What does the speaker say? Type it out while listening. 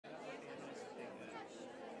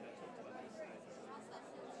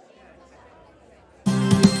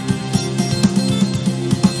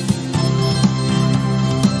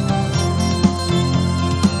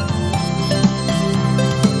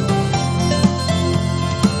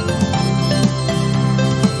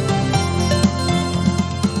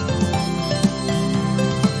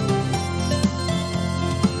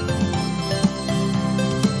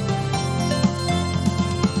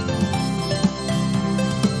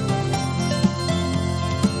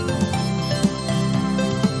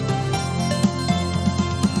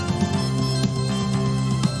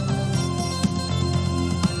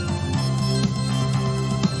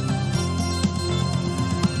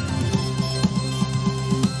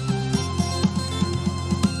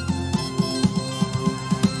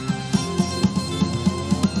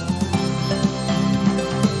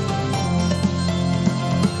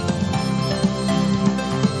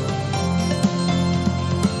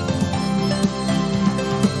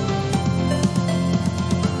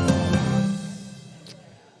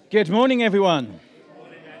Good morning, everyone.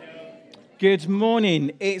 Good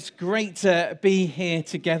morning. It's great to be here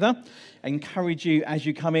together. I encourage you as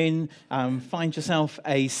you come in, find yourself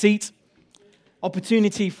a seat.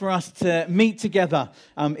 Opportunity for us to meet together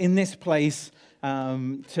in this place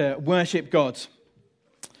to worship God.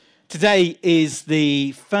 Today is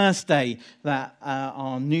the first day that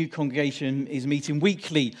our new congregation is meeting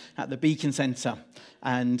weekly at the Beacon Centre.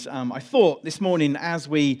 And I thought this morning, as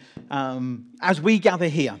we gather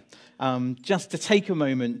here, just to take a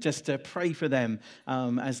moment, just to pray for them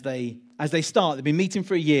as they start. They've been meeting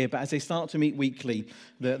for a year, but as they start to meet weekly,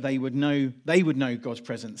 that they would know God's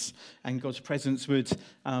presence, and God's presence would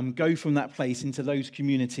go from that place into those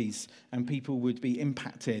communities, and people would be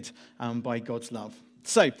impacted by God's love.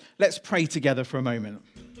 So let's pray together for a moment.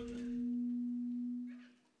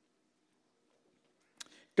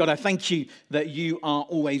 God, I thank you that you are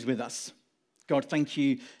always with us. God, thank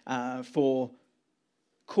you for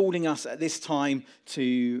calling us at this time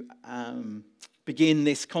to begin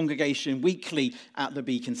this congregation weekly at the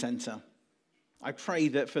Beacon Centre. I pray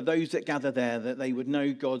that for those that gather there, that they would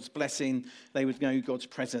know God's blessing, they would know God's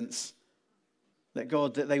presence,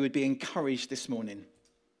 that they would be encouraged this morning.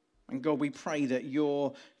 And God, we pray that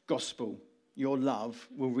your gospel, your love,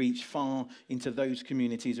 will reach far into those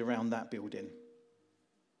communities around that building.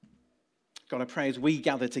 God, I pray as we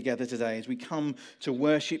gather together today, as we come to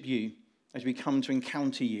worship you, as we come to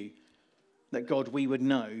encounter you, that God, we would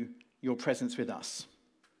know your presence with us.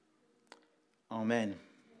 Amen.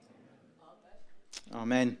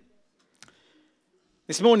 Amen.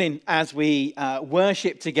 This morning, as we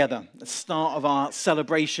worship together, the start of our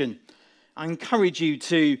celebration, I encourage you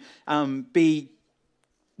to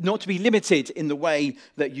not to be limited in the way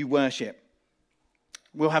that you worship.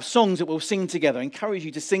 We'll have songs that we'll sing together. I encourage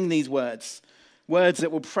you to sing these words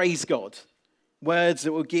that will praise God, words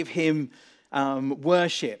that will give him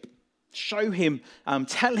worship, show him,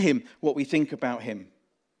 tell him what we think about him.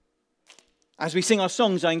 As we sing our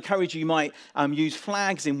songs, I encourage you might use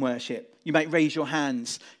flags in worship. You might raise your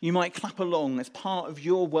hands. You might clap along as part of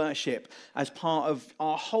your worship, as part of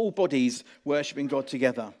our whole bodies worshiping God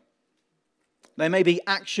together. There may be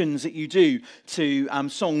actions that you do to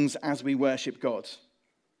songs as we worship God.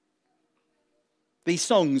 These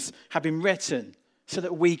songs have been written so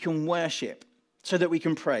that we can worship, so that we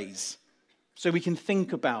can praise, so we can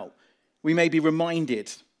think about, we may be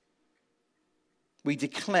reminded, we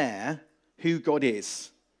declare who God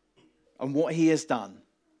is and what he has done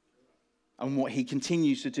and what he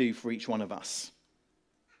continues to do for each one of us.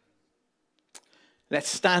 Let's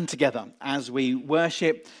stand together as we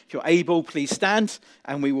worship. If you're able, please stand,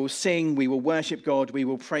 and we will sing, we will worship God, we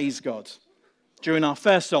will praise God. During our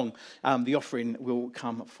first song, the offering will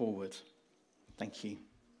come forward. Thank you.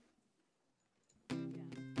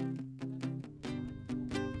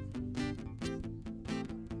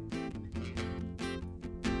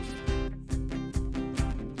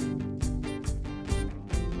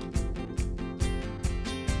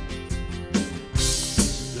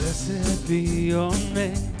 Blessed be your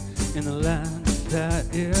name in the land that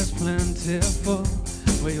is plentiful,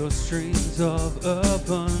 where your streams of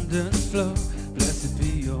abundance flow. Blessed be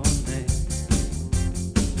your name.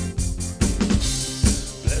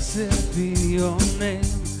 Blessed be your name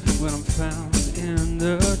when I'm found in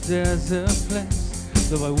the desert place.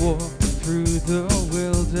 Though I walk through the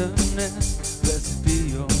wilderness, blessed be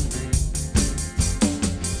your name.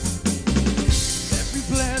 Every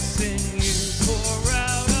blessing you pour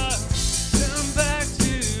out, I turn back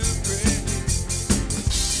to praise.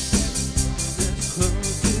 As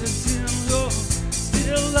close as him, Lord,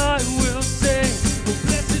 still I will say, oh,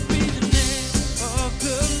 blessed be the name of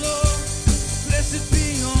the Lord. Blessed be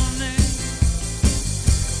your name.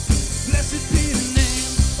 Blessed be the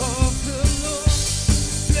name of the Lord.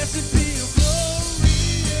 Blessed be your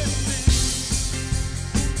glorious name.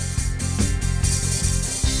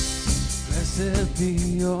 Blessed be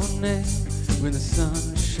your name when the sun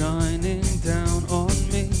is shining down on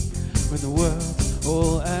me, when the world's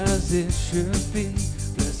all as it should be.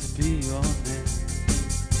 Blessed be your name.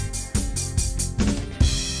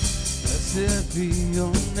 Blessed be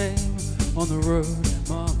your name on the road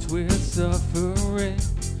marked with suffering.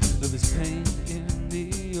 Love is pain in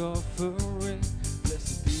the offering.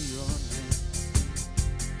 Blessed be your name.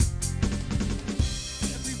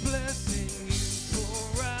 Every blessing you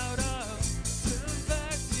pour out, I'll turn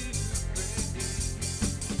back to praise.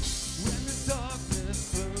 When the darkness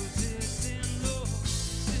closes in, Lord,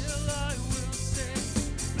 still I will say,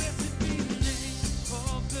 blessed be the name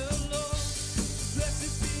of the Lord.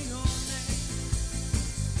 Blessed be your name.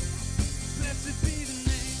 Blessed be the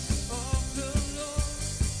name of the Lord.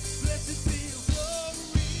 Blessed be your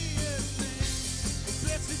glorious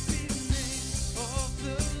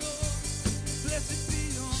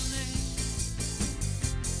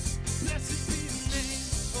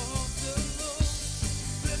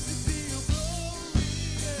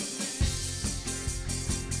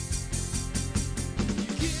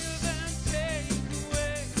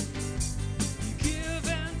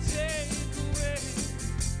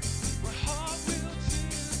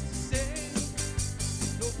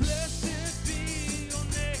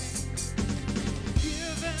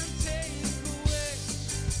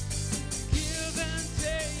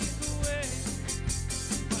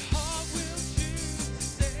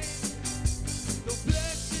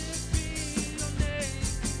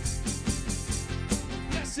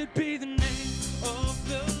Blessed be the name of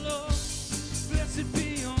the Lord. Blessed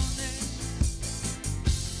be your name.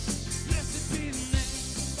 Blessed be the name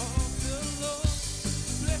of the Lord.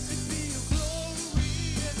 Blessed be your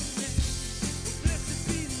glorious name. Blessed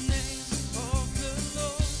be the name of the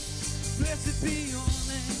Lord. Blessed be your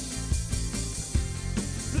name.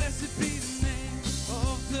 Blessed be the name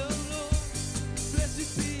of the Lord. Blessed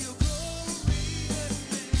be your glorious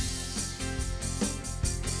name.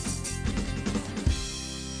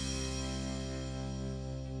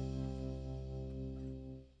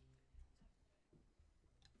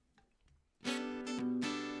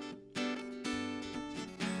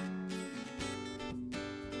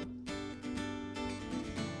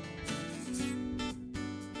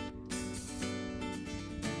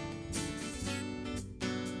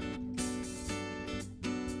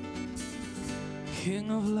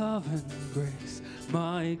 King of love and grace,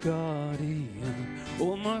 my guardian,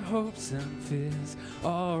 all my hopes and fears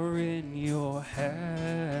are in your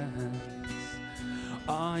hands.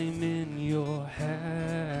 I'm in your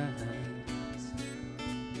hands.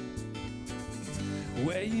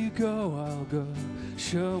 Where you go, I'll go.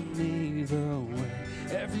 Show me the way.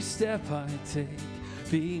 Every step I take,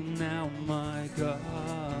 be now my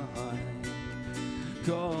God,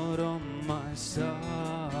 God on my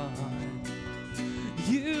side.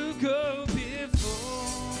 You go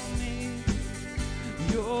before me,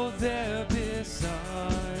 you're there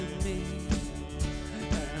beside me.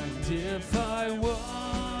 And if I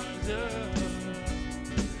wander,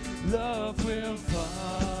 love will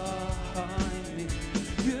find me.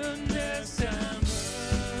 Goodness and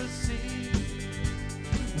mercy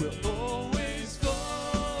will always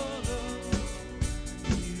follow.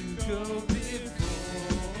 You go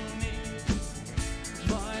before me,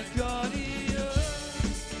 my God.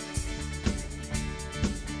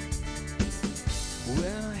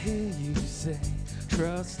 When I hear you say,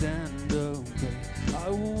 trust and obey, I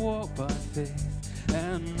will walk by faith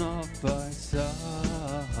and not by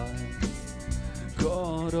sight.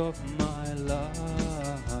 God of my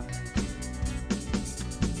life,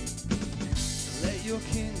 let your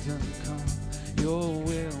kingdom come, your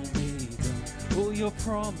will be done. All your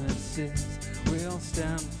promises will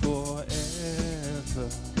stand forever.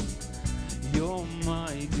 You're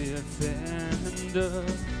my defender.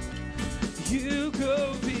 You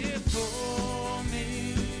go before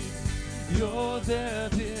me, you're there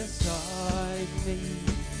beside me.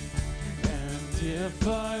 And if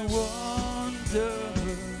I wander,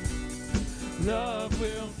 love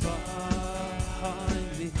will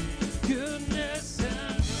find me. Goodness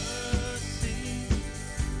and mercy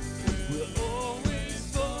will always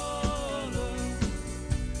follow.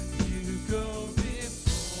 You go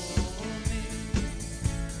before me,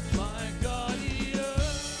 my guardian.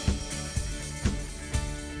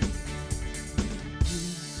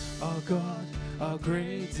 Our God, our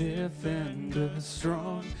great defender,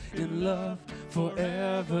 strong in love,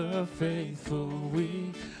 forever faithful.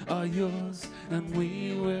 We are yours and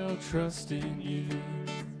we will trust in you.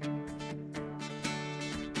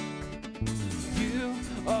 You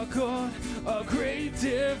are God, our great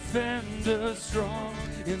defender, strong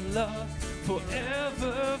in love,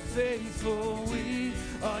 forever faithful. We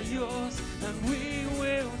are yours and we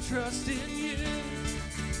will trust in you.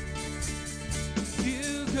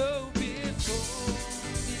 You go before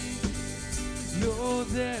me, you're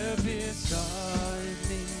there beside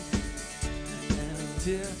me. And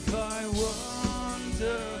if I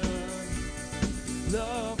wander,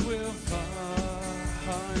 love will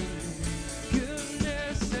find me.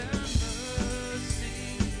 Goodness and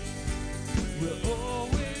mercy will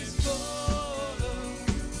always follow.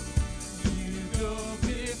 You go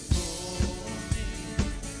before me,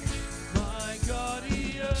 my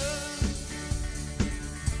guardian.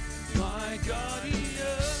 My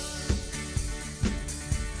guardian,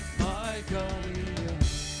 my guardian.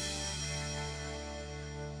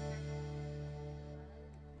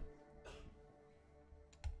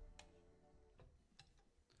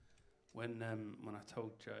 When I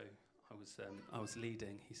told Joe I was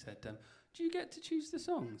leading, he said, "Do you get to choose the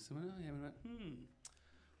songs?" I went, "Oh yeah." And we went, We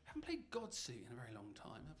haven't played God Suit in a very long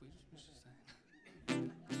time, have we? Just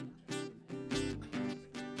saying.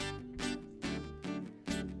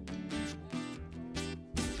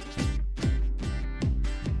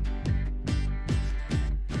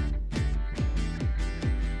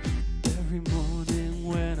 Every morning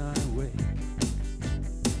when I wake,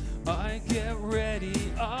 I get ready,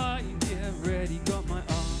 got my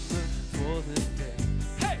armor for the day.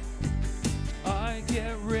 Hey! I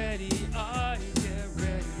get ready,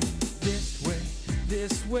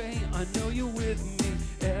 this way, I know you're with me.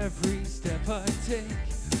 Every step I take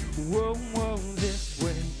Whoa, whoa,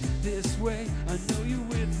 this way, I know you're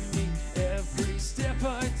with me every step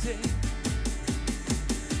I take.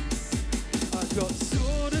 I got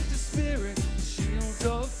sword of the Spirit, shield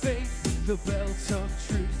of faith, the belt of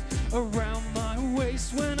truth around my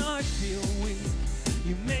waist. When I feel weak,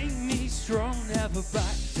 you make me strong, never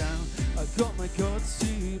back down. I got my God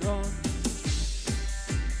suit on.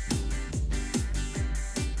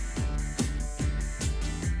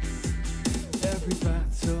 Every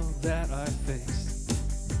battle that I face,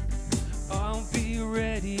 I'll be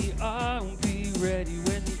ready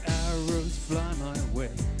when the arrows fly my way.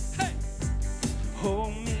 Hey!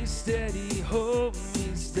 Hold me steady,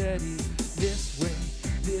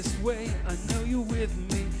 this way, I know you're with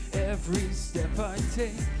me every step I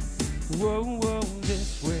take. Whoa, whoa,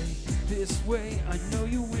 this way, I know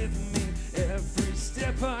you're with me every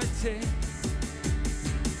step I take.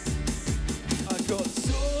 I got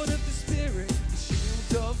sword of the Spirit, the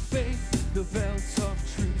shield of faith, the belt of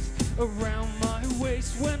truth around my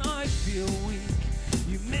waist. When I feel weak,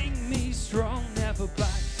 you make me strong, never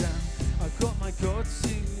back down. I got my God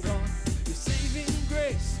suit on. Your saving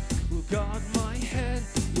grace will guard my head.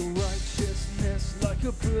 Your righteousness like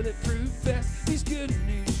a bulletproof vest. These good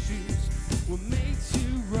news shoes were made to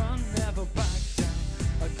run, never back down.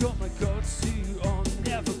 I got my God suit on,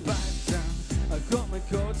 never back down. I got my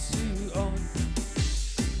God suit on.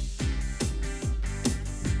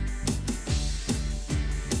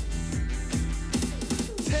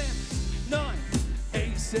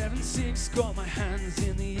 7, 6, got my hands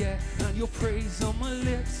in the air and your praise on my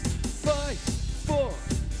lips. 5, 4,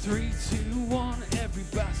 3, 2, 1. Every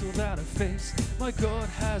battle that I face, my God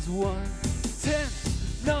has won. 10,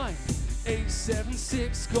 9, 8, 7,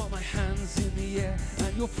 6, got my hands in the air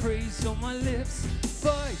and your praise on my lips.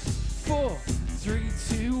 5, 4, 3,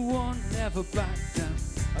 2, 1. Never back down.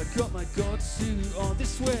 I got my God suit on.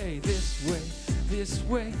 This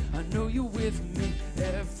way, I know you're with me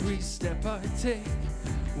every step I take.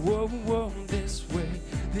 Whoa, whoa, this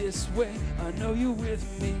way, I know you're with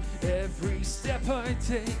me every step I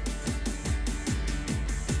take.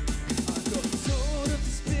 I got the sword of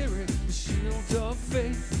the Spirit, the shield of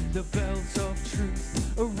faith, the belt of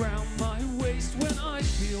truth around my waist. When I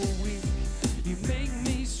feel weak, you make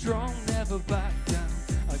me strong, never back down.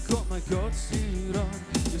 I got my God suit on.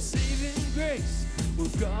 Your saving grace will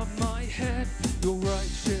guard my head. Your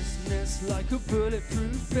righteousness like a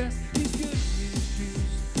bulletproof vest. These good news shoes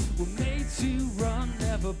were made to run,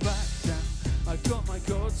 never back down. I got my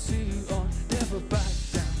God suit on, never back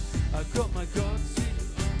down. I got my God suit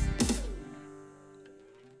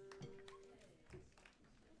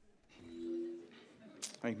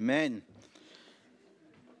on. Amen.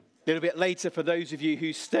 A little bit later, for those of you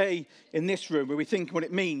who stay in this room, where we think what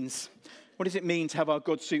it means. What does it mean to have our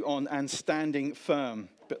God suit on and standing firm?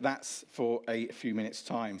 But that's for a few minutes'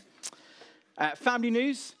 time. Family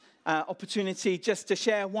news, opportunity just to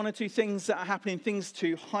share one or two things that are happening, things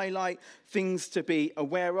to highlight, things to be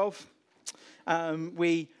aware of.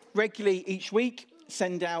 We regularly each week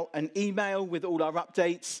send out an email with all our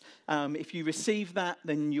updates. If you receive that,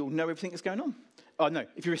 then you'll know everything that's going on. Oh, no,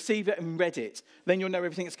 if you receive it and read it, then you'll know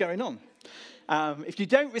everything that's going on. If you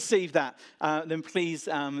don't receive that, then please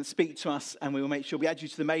speak to us and we will make sure we add you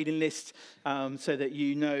to the mailing list so that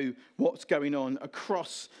you know what's going on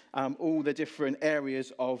across all the different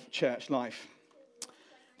areas of church life.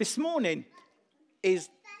 This morning is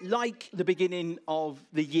like the beginning of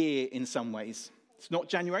the year in some ways. It's not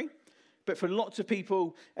January. But for lots of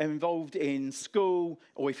people involved in school,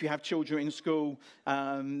 or if you have children in school,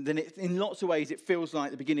 then in lots of ways it feels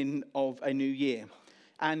like the beginning of a new year.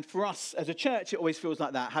 And for us as a church, it always feels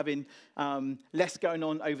like that, having less going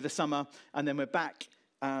on over the summer, and then we're back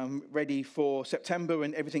ready for September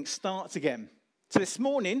and everything starts again. So this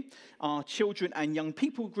morning, our children and young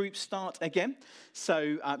people group start again,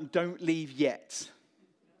 so don't leave yet.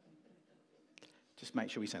 Just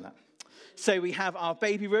make sure we say that. So we have our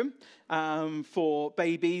baby room for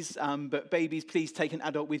babies, but babies, please take an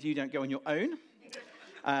adult with you, don't go on your own.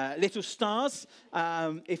 Little stars,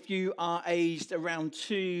 if you are aged around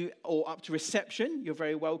 2 or up to reception, you're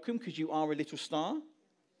very welcome because you are a little star.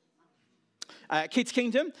 Kids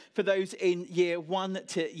Kingdom, for those in year 1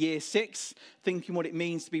 to year 6, thinking what it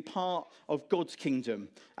means to be part of God's kingdom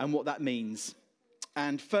and what that means.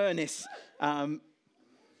 And Furnace,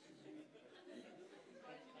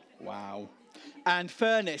 wow. And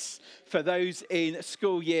Furnace, for those in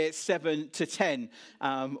school year 7 to 10,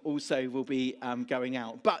 also will be going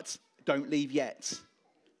out. But don't leave yet.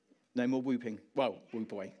 No more whooping. Well,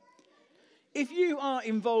 whoop away. If you are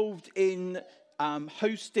involved in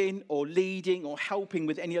hosting or leading or helping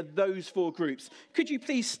with any of those 4 groups, could you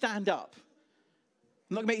please stand up?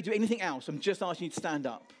 I'm not going to make you do anything else. I'm just asking you to stand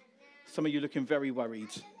up. Some of you looking very worried.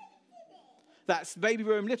 That's Baby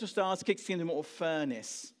Room, Little Stars, Kids Kingdom, or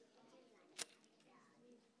Furnace.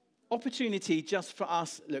 Opportunity just for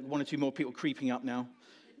us. Look, 1 or 2 more people creeping up now.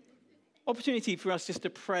 Opportunity for us just to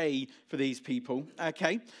pray for these people,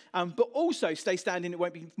 okay? But also, stay standing. It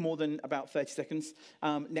won't be more than about 30 seconds.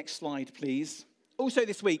 Next slide, please. Also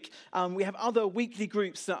this week, we have other weekly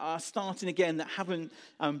groups that are starting again that haven't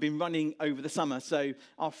been running over the summer. So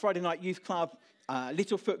our Friday night youth club,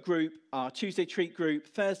 Littlefoot group, our Tuesday treat group,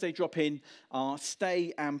 Thursday drop-in, our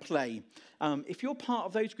stay and play. If you're part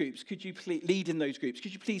of those groups, could you please lead in those groups?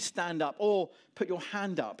 Could you please stand up or put your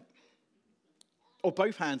hand up? Or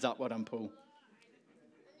both hands up, well done, Paul.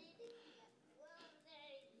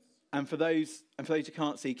 And for those who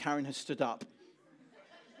can't see, Karen has stood up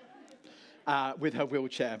with her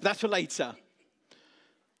wheelchair. But that's for later.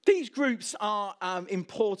 These groups are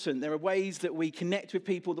important. There are ways that we connect with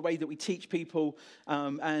people, the way that we teach people,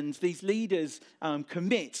 and these leaders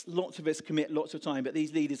commit. Lots of us commit lots of time, but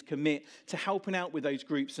these leaders commit to helping out with those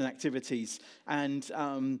groups and activities. And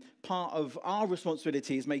part of our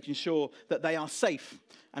responsibility is making sure that they are safe,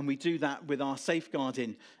 and we do that with our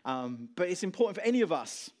safeguarding. But it's important for any of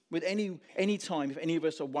us, with any time, if any of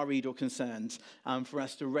us are worried or concerned, for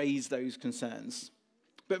us to raise those concerns.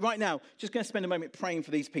 But right now, just going to spend a moment praying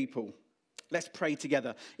for these people. Let's pray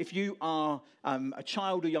together. If you are a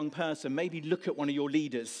child or young person, maybe look at one of your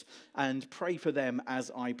leaders and pray for them as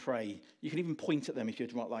I pray. You can even point at them if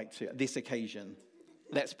you'd like to at this occasion.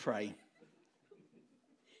 Let's pray.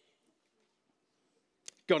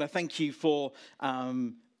 God, I thank you for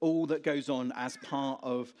all that goes on as part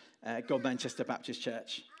of Godmanchester Baptist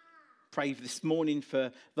Church. Pray this morning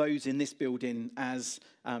for those in this building as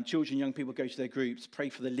children and young people go to their groups. Pray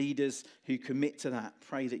for the leaders who commit to that.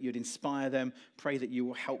 Pray that you'd inspire them. Pray that you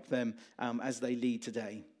will help them as they lead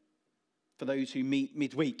today. For those who meet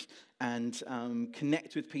midweek and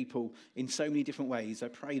connect with people in so many different ways, I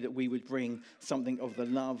pray that we would bring something of the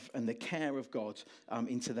love and the care of God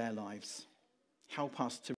into their lives. Help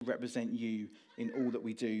us to represent you in all that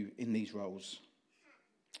we do in these roles.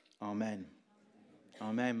 Amen.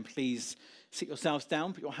 Amen. Please sit yourselves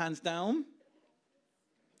down. Put your hands down.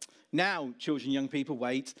 Now, children and young people,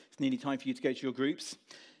 wait. It's nearly time for you to go to your groups.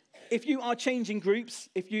 If you are changing groups,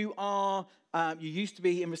 if you are, you used to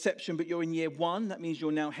be in reception, but you're in year 1, that means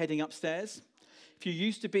you're now heading upstairs. If you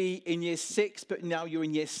used to be in year 6, but now you're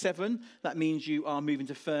in year 7, that means you are moving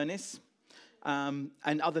to Furnace. And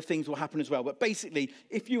other things will happen as well. But basically,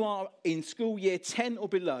 if you are in school year 10 or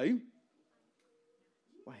below,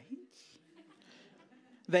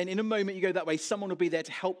 then in a moment you go that way, someone will be there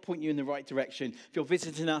to help point you in the right direction. If you're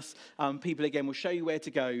visiting us, people again will show you where to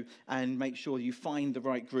go and make sure you find the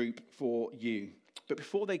right group for you. But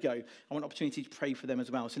before they go, I want an opportunity to pray for them as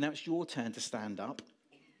well. So now it's your turn to stand up.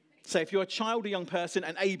 So if you're a child or young person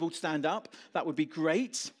and able to stand up, that would be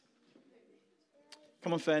great.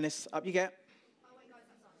 Come on, Furnace, up you get.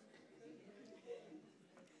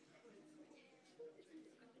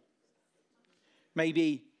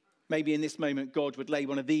 Maybe in this moment, God would lay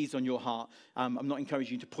one of these on your heart. I'm not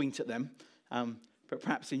encouraging you to point at them, but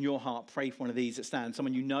perhaps in your heart, pray for one of these that stands.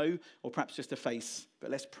 Someone you know, or perhaps just a face.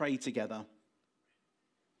 But let's pray together.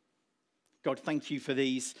 God, thank you for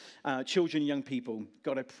these children and young people.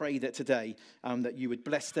 God, I pray that today that you would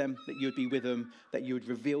bless them, that you would be with them, that you would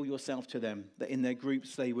reveal yourself to them, that in their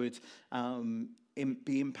groups they would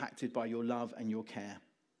be impacted by your love and your care.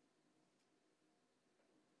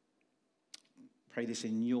 Pray this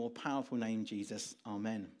in your powerful name, Jesus.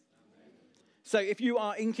 Amen. So if you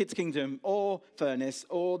are in Kids Kingdom or Furnace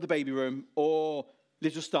or the Baby Room or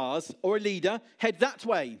Little Stars or a leader, head that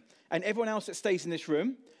way. And everyone else that stays in this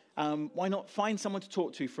room, why not find someone to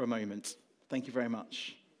talk to for a moment? Thank you very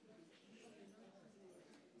much.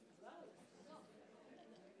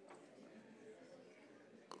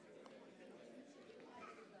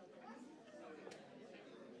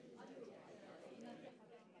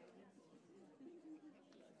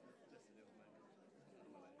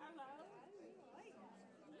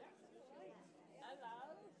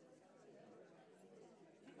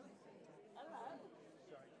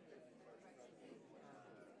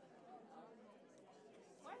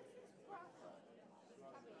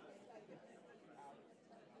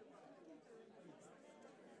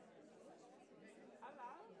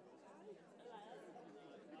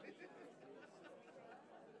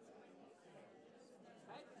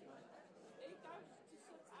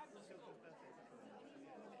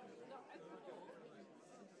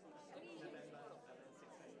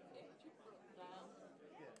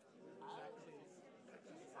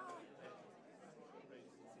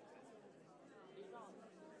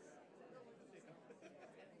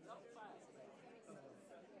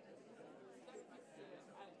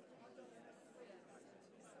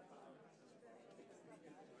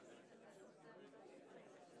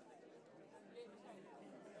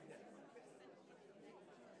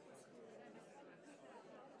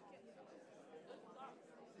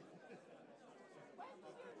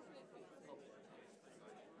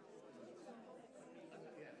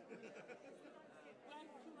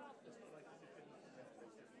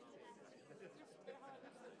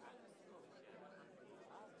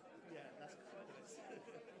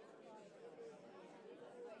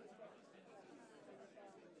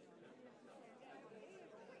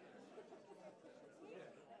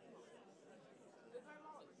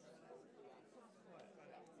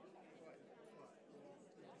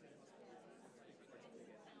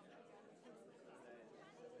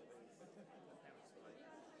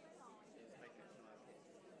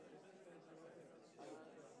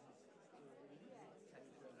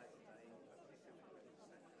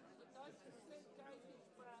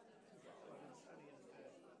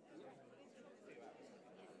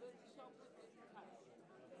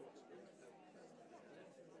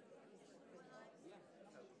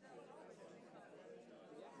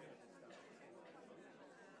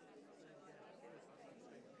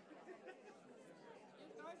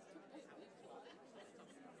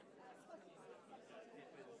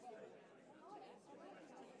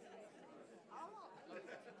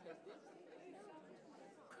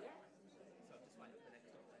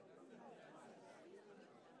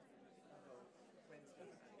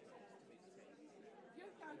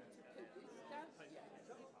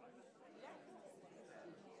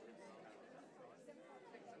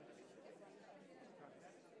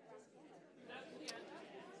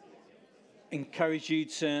 Encourage you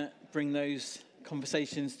to bring those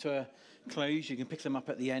conversations to a close. You can pick them up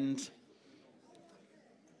at the end.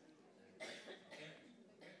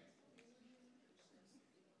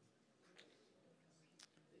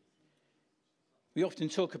 We often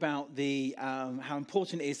talk about how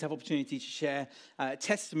important it is to have opportunity to share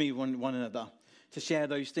testimony with one another, to share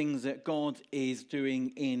those things that God is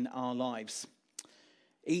doing in our lives.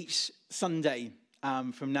 Each Sunday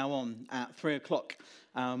from now on at 3 o'clock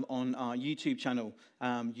on our YouTube channel,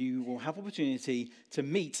 you will have opportunity to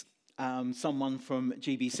meet someone from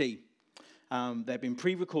GBC. They've been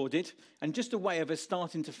pre-recorded and just a way of us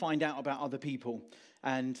starting to find out about other people.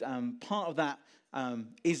 And part of that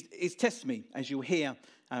is testimony. As you'll hear,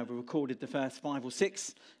 we recorded the first 5 or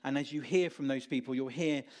 6. And as you hear from those people, you'll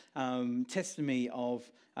hear testimony of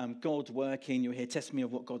God working. You'll hear testimony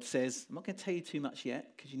of what God says. I'm not going to tell you too much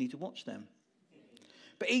yet because you need to watch them.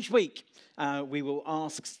 But each week, we will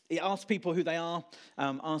ask people who they are,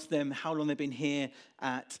 ask them how long they've been here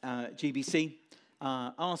at GBC,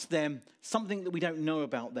 ask them something that we don't know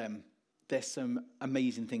about them. There's some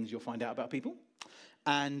amazing things you'll find out about people.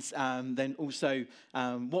 And then also,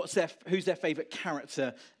 who's their favourite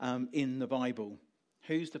character in the Bible?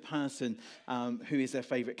 Who's the person who is their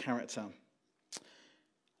favourite character? I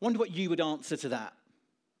wonder what you would answer to that,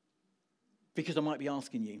 because I might be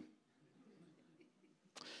asking you.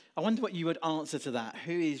 I wonder what you would answer to that.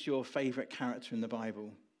 Who is your favourite character in the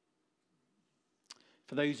Bible?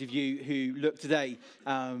 For those of you who look today,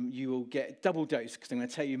 you will get double dose because I'm going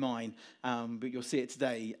to tell you mine, but you'll see it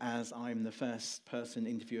today as I'm the first person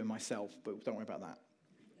interviewing myself, but don't worry about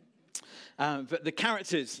that. But the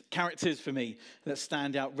characters for me that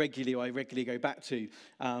stand out regularly, or I regularly go back to,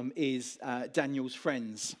 is Daniel's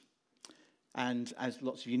friends. And as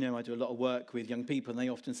lots of you know, I do a lot of work with young people, and they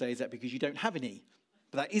often say, is that because you don't have any?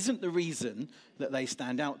 But that isn't the reason that they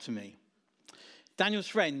stand out to me. Daniel's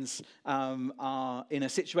friends are in a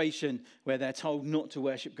situation where they're told not to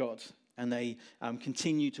worship God, and they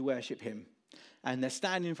continue to worship him. And they're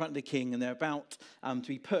standing in front of the king, and they're about to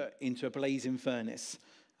be put into a blazing furnace,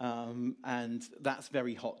 and that's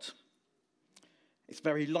very hot. It's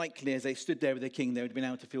very likely as they stood there with the king, they would have been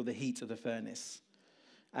able to feel the heat of the furnace.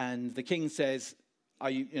 And the king says,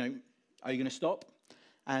 are you going to stop?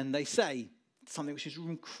 And they say something which is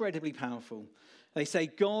incredibly powerful. They say,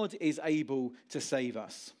 God is able to save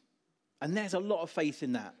us. And there's a lot of faith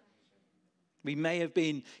in that. We may have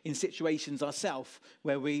been in situations ourselves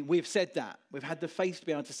where we've said that. We've had the faith to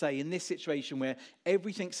be able to say, in this situation where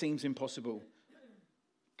everything seems impossible,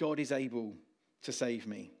 God is able to save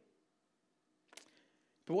me.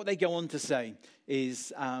 But what they go on to say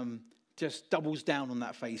is just doubles down on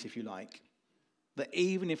that faith, if you like. That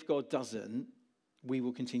even if God doesn't, we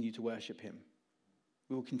will continue to worship him.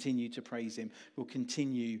 We will continue to praise him. We'll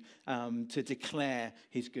continue to declare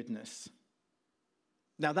his goodness.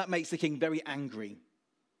 Now, that makes the king very angry.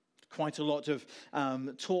 Quite a lot of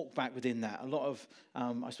talk back within that. A lot of,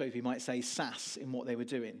 I suppose we might say, sass in what they were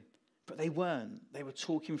doing. But they weren't. They were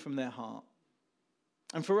talking from their heart.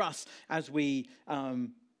 And for us, as we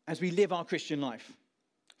live our Christian life,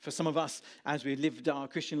 for some of us, as we've lived our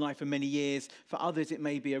Christian life for many years, for others, it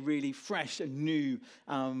may be a really fresh and new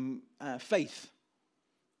faith.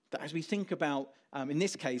 That as we think about, in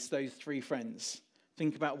this case, those 3 friends,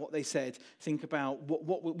 think about what they said, think about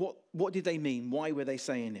what did they mean, why were they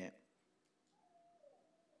saying it?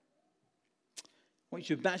 I want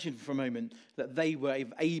you to imagine for a moment that they were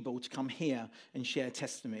able to come here and share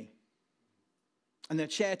testimony. And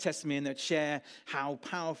they'd share testimony, and they'd share how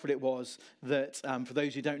powerful it was that, for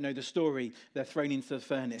those who don't know the story, they're thrown into the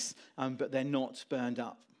furnace, but they're not burned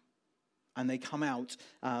up. And they come out,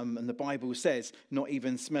 and the Bible says, not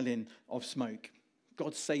even smelling of smoke.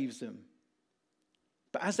 God saves them.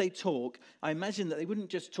 But as they talk, I imagine that they wouldn't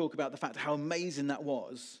just talk about the fact how amazing that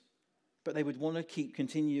was, but they would want to keep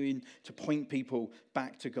continuing to point people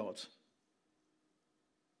back to God.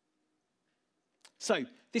 So,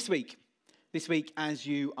 this week, as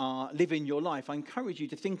you are living your life, I encourage you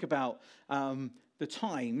to think about the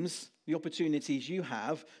times, the opportunities you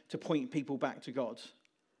have to point people back to God.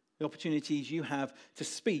 The opportunities you have to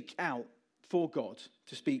speak out for God,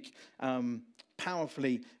 to speak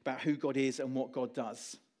powerfully about who God is and what God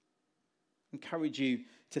does. Encourage you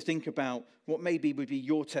to think about what maybe would be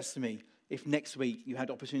your testimony if next week you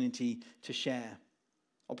had opportunity to share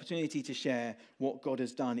what God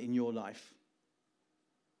has done in your life.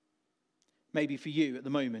 Maybe for you at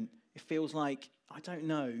the moment, it feels like, I don't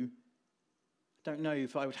know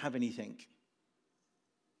if I would have anything.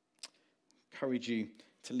 Encourage you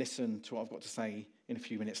to listen to what I've got to say in a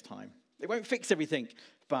few minutes' time. It won't fix everything,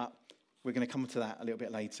 but we're going to come to that a little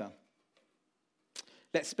bit later.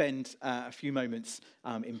 let's spend a few moments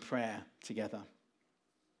in prayer together.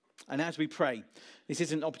 And as we pray, this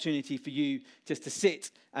is an opportunity for you just to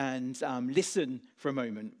sit and listen for a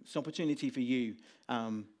moment. It's an opportunity for you,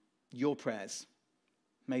 your prayers,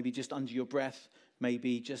 maybe just under your breath,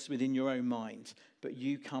 maybe just within your own mind, but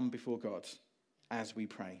you come before God as we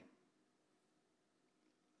pray.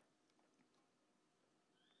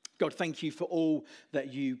 God, thank you for all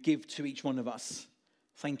that you give to each one of us.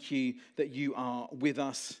 Thank you that you are with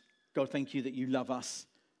us. God, thank you that you love us.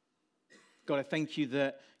 God, I thank you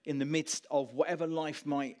that in the midst of whatever life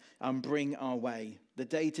might bring our way, the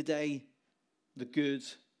day-to-day, the good,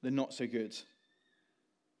 the not so good,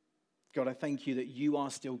 God, I thank you that you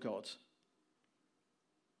are still God.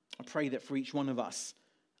 I pray that for each one of us,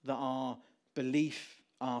 that our belief,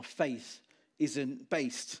 our faith isn't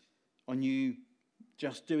based on you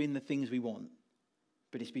just doing the things we want,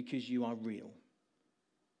 but it's because you are real,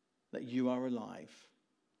 that you are alive.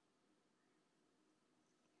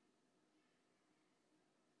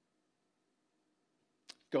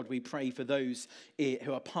 God, we pray for those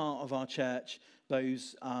who are part of our church,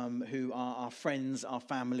 those who are our friends, our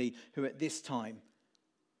family, who at this time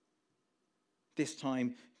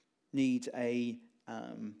need a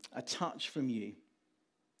touch from you.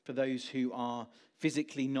 For those who are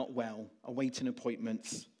physically not well, awaiting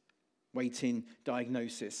appointments, waiting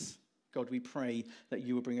diagnosis. God, we pray that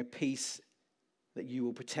you will bring a peace, that you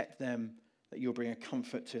will protect them, that you'll bring a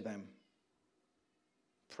comfort to them.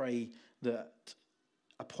 Pray that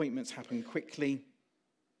appointments happen quickly,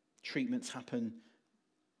 treatments happen.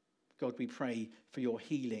 God, we pray for your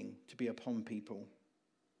healing to be upon people.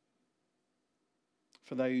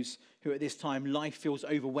 For those who at this time life feels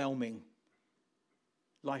overwhelming,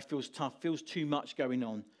 life feels tough, feels too much going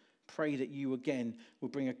on, pray that you again will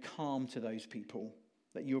bring a calm to those people,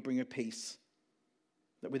 that you will bring a peace,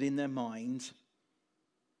 that within their mind,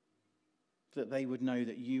 that they would know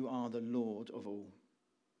that you are the Lord of all.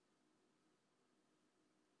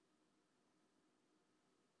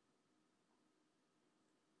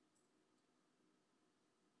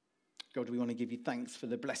 God, we want to give you thanks for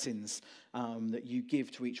the blessings that you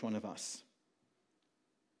give to each one of us.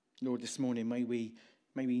 Lord, this morning, may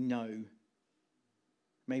we know,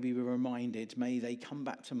 maybe we're reminded, may they come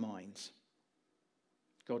back to mind.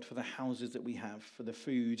 God, for the houses that we have, for the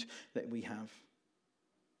food that we have,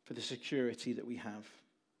 for the security that we have.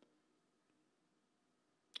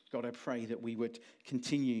 God, I pray that we would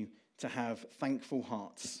continue to have thankful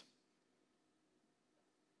hearts.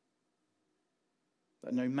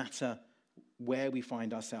 That no matter where we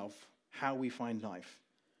find ourselves, how we find life,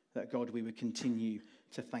 that God, we would continue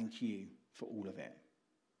to thank you for all of it.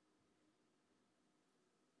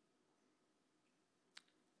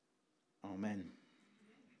 Amen.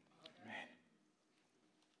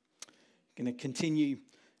 Going to continue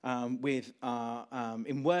with our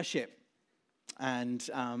in worship, and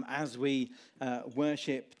as we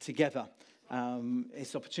worship together,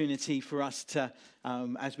 it's opportunity for us to,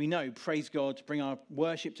 as we know, praise God, bring our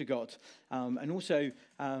worship to God. And also,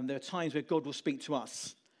 there are times where God will speak to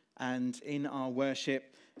us. And in our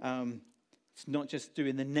worship, it's not just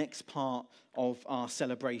doing the next part of our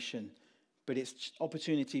celebration, but it's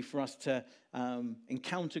opportunity for us to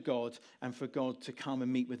encounter God and for God to come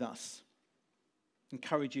and meet with us.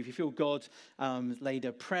 Encourage you, if you feel God laid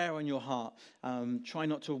a prayer on your heart, try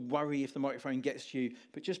not to worry if the microphone gets you,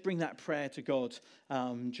 but just bring that prayer to God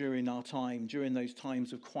during our time, during those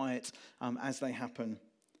times of quiet as they happen.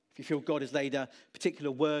 If you feel God has laid a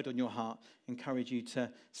particular word on your heart, encourage you to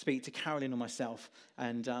speak to Carolyn or myself,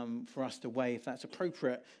 and for us to weigh if that's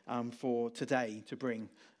appropriate for today to bring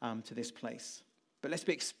to this place. But let's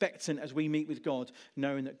be expectant as we meet with God,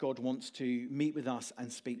 knowing that God wants to meet with us and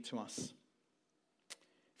speak to us.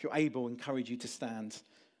 If you're able, I encourage you to stand.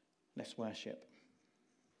 Let's worship.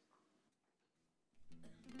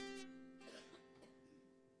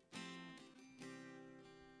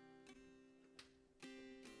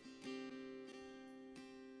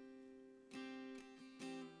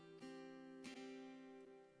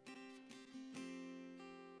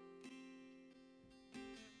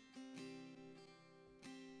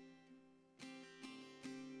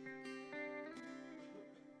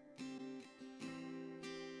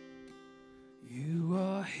 You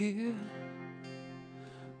are here,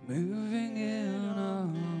 moving in our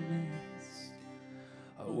midst.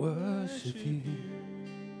 I worship you,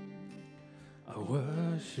 I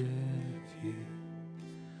worship you.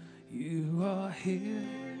 You are here,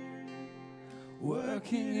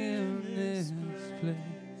 working in this place.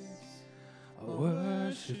 I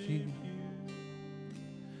worship you,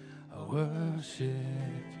 I worship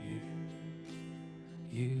you.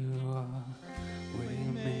 You are waiting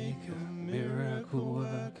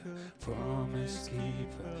promise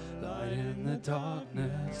keeper, light in the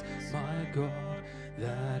darkness. My God,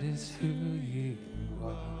 that is who you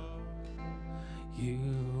are.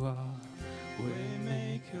 You are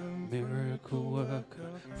Waymaker, miracle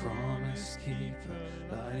worker, promise keeper,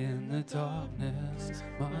 light in the darkness.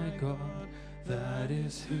 My God, that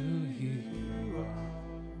is who you are.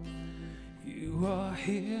 You are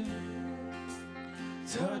here,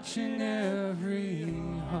 touching every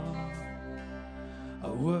heart. I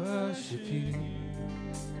worship you,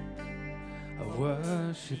 I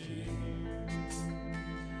worship you.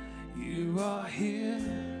 You are here,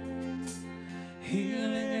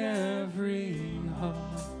 healing every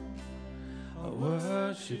heart. I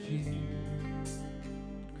worship you,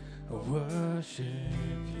 I worship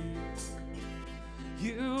you.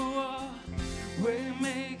 You are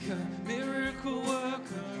Waymaker, miracle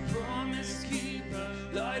worker, promise keeper,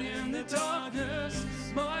 light in the darkness.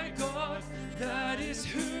 My God, that is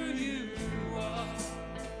who you are.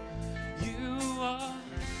 You are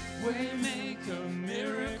Waymaker,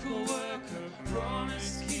 miracle worker,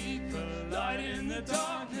 promise keeper, light in the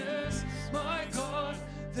darkness. My God,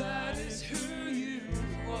 that is who you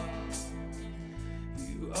are.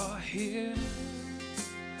 You are here,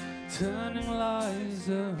 turning lives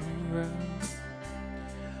around.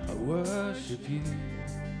 I worship you,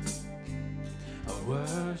 I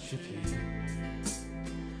worship you.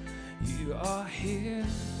 You are here,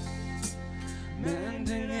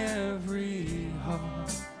 mending every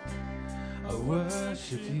heart. I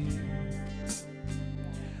worship you,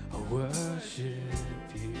 I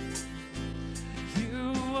worship you.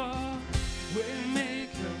 You are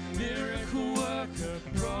Waymaker, miracle worker,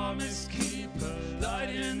 promise keeper, light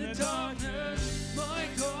in the darkness. My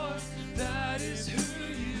God, that is who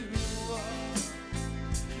you are.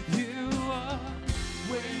 You are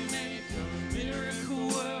Waymaker, miracle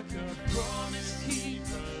worker, promise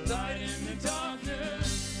keeper, light in the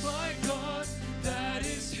darkness. My God, that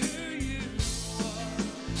is who you are.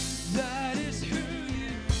 That is who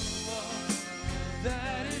you are.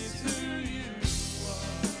 That is who you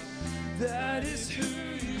are. That is who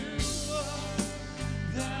you are.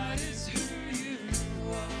 That is who you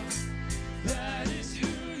are. That is who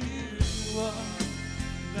you are.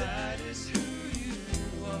 That is who you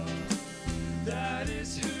are. That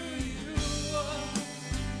is who you are.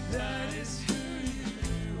 That is who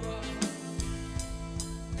you are.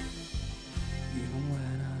 Even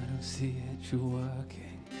when I don't see it, you're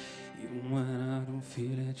working. Even when I don't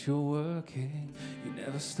feel it, you're working. You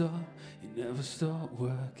never stop working. You never stop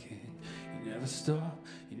working.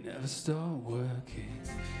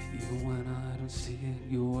 Even when I don't see it,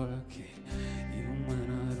 you're working. Even when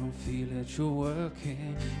I don't feel it, you're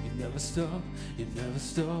working. You never stop working. You never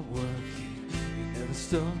stop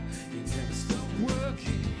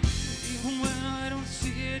working. Even when I don't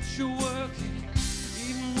see it, you're working.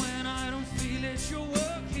 Even when I don't feel it, you're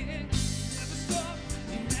working.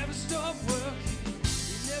 You never stop working.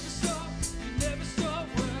 You never stop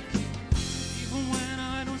working. Even when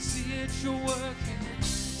I don't see it, you're working.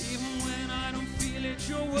 Even when I don't feel it,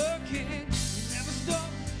 you're working.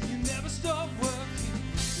 You never stop working.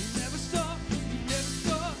 You never stop.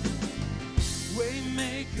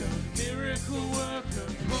 Waymaker, miracle worker,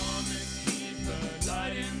 promise keeper,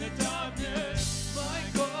 light in the darkness. My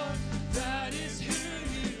God, that is who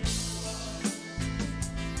you are.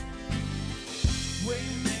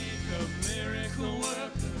 Waymaker, miracle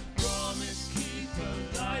worker, promise keeper,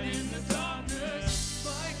 light in the darkness.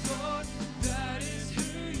 My God, that is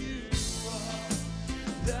who you are.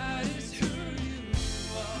 That is who you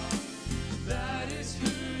are. That is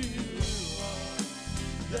who you are.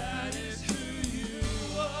 That is who you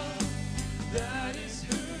are. That is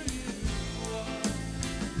who you are.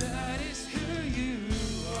 That is who you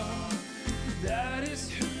are. That is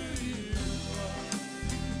who you are.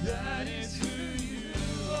 That is who you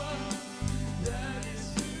are. That is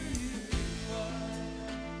who you are.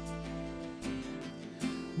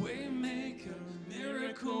 Waymaker,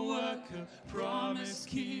 miracle worker, promise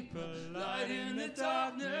keeper, light in the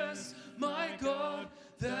darkness. My God,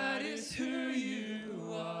 that is who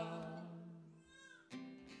you are.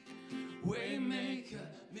 Waymaker,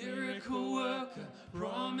 miracle worker,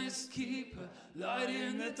 promise keeper, light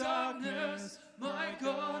in the darkness. My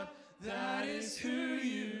God, that is who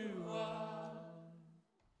you are.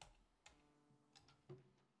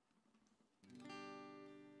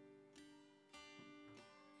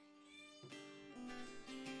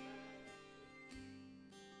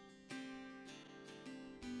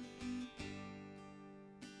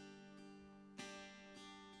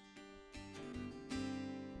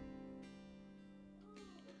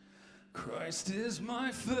 Christ is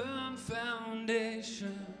my firm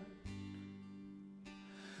foundation,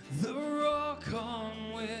 The rock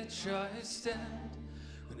on which I stand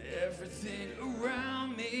when everything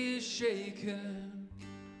around me is shaken.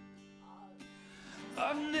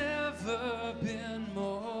 I've never been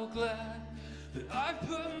more glad that I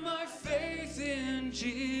put my faith in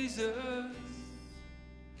Jesus.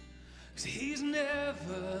 'Cause he's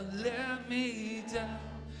never let me down.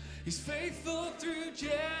 He's faithful through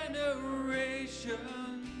generations.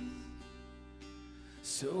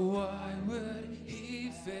 So why would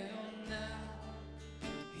he fail now?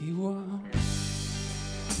 He won't.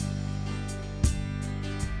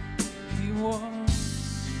 He won't.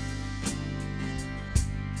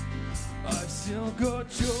 I've still got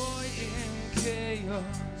joy in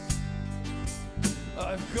chaos.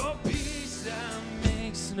 I've got peace that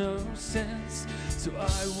makes no sense. So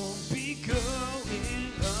I won't be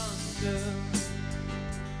going under.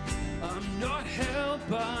 I'm not held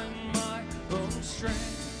by my own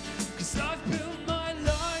strength, 'cause I've built my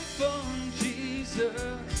life on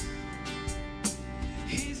Jesus.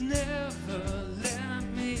 He's never let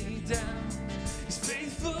me down. He's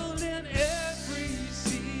faithful in every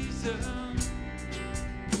season.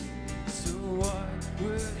 So why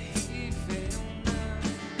would he fail now?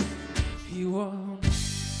 He won't.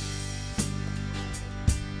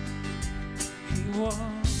 He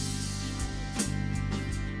won't.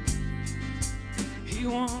 He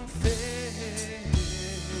won't fail.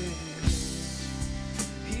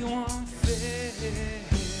 He won't fail.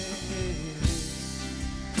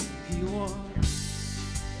 He won't.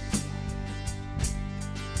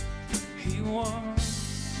 He won't.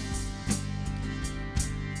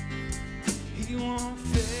 He won't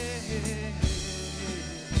fail.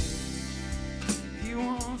 He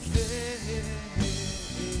won't fail.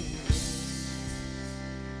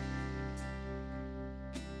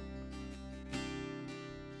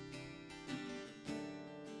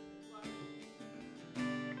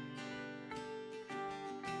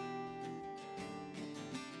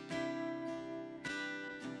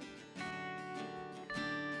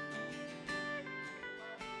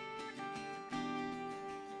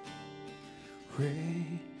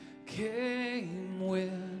 Rain came,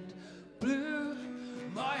 wind blew,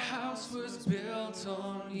 my house was built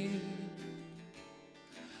on you.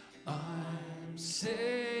 I'm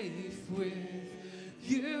safe with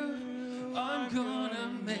you, I'm gonna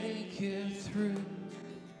make it through.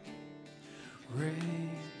 Rain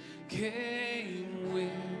came,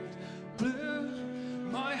 wind blew,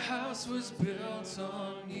 my house was built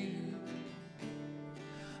on you.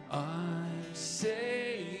 I'm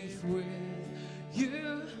safe with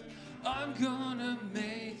you, I'm gonna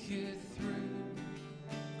make it through.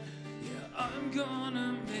 Yeah, I'm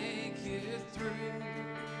gonna make it through.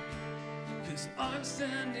 'Cause I'm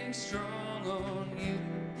standing strong on you.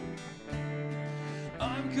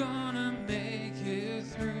 I'm gonna make it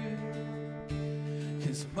through.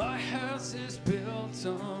 'Cause my house is built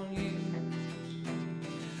on you.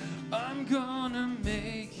 I'm gonna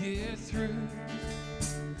make it through.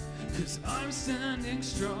 'Cause I'm standing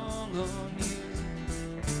strong on you.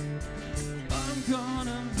 I'm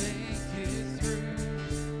gonna make it through.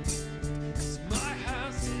 'Cause my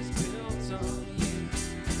house is built on you.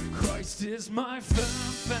 Christ is my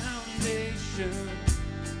firm foundation,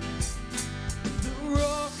 the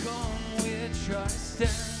rock on which I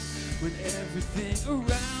stand when everything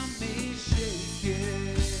around me is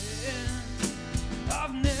shaking.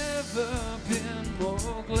 I've never been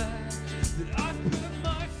more glad that I've put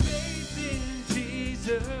my faith in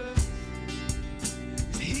Jesus.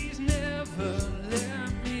 He's never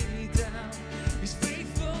let me down. He's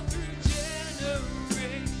faithful through generations.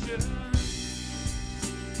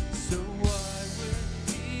 So why would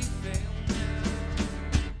he fail now?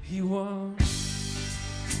 He won't.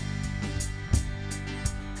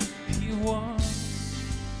 He won't.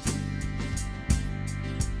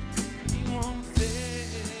 He won't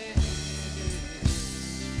fail.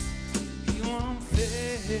 He won't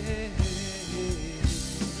fail.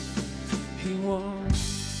 He won't.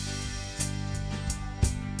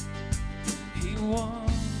 He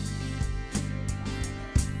won't.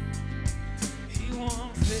 He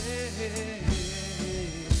won't fail.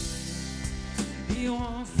 He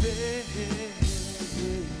won't fail.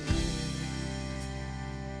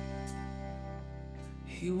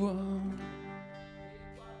 He won't.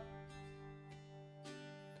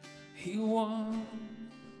 He won't.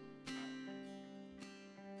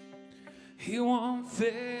 He won't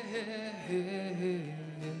fail.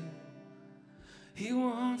 He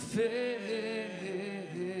won't fail.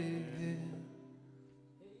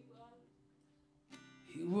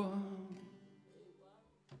 He won't.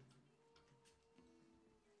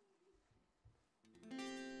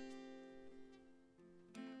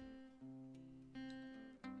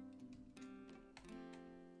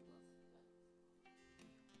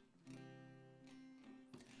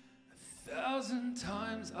 1,000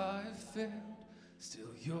 times I've failed,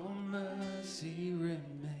 still your mercy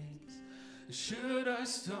remains. And should I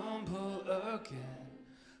stumble again,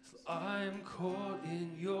 for I am caught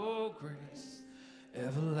in your grace.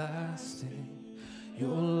 Everlasting,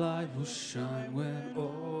 your light will shine when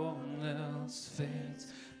all else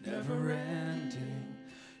fades. Never ending,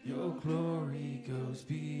 your glory goes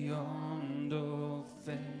beyond all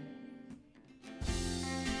fame.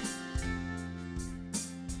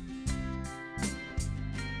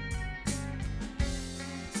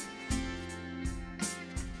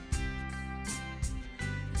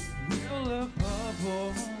 Will above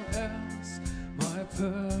all else, my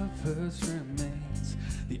purpose remains.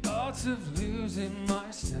 The art of losing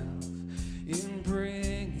myself in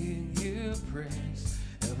bringing you praise.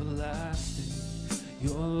 Everlasting,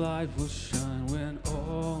 your light will shine when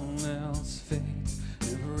all else fades.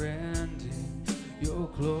 Never ending, your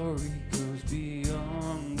glory goes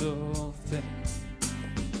beyond all fame.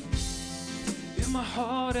 In my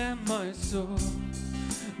heart and my soul,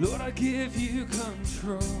 Lord, I give you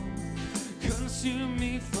control. Consume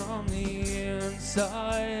me from the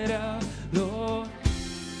inside out, Lord.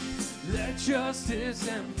 Let justice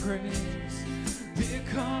and praise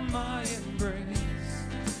become my embrace.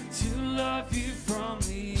 To love you from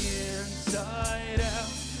the inside out.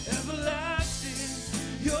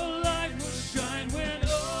 Everlasting, your light will shine when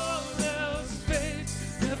all else fades.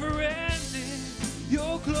 Never ending,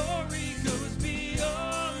 your glory goes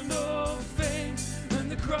beyond all fame. And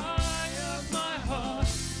the cry of my heart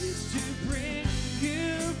is to bring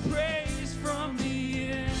you praise from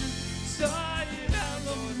the inside out.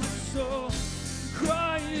 Lord, my soul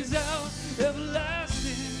cries out.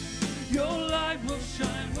 Everlasting, your light will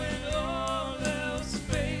shine when all else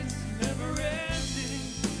fades. Never ending,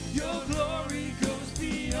 your glory goes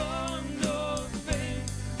beyond all fame.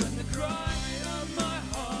 And the cry of my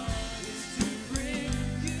heart is to bring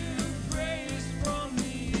you praise from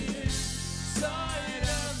the inside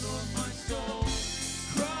out. Lord, my soul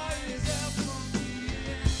cries out from the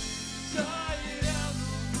inside out.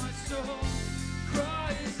 Lord, my soul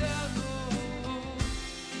cries out, Lord.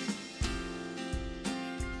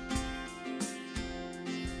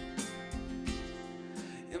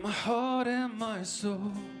 In my heart and my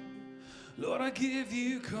soul, Lord, I give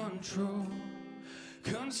you control.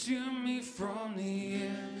 Consume me from the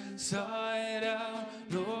inside out,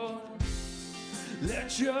 Lord. Let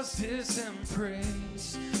justice and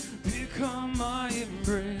praise become my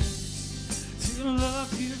embrace. To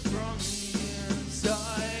love you from the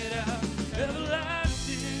inside out.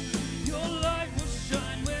 Everlasting, your light will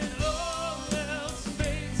shine when all else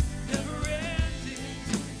fades. Never ending,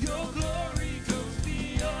 your glory goes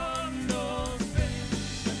beyond all fame.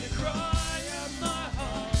 And the cry of my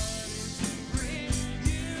heart is to bring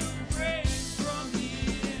you praise from the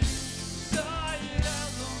inside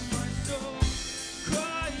out. Lord, my soul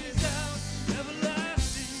cries out.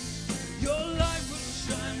 Everlasting, your light will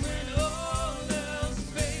shine when all else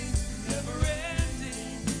fades. Never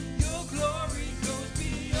ending, your glory goes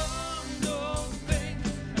beyond all fame.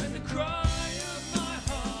 And the cry of my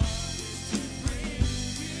heart is to bring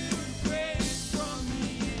you praise from the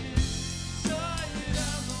inside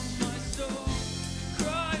out. Lord, my soul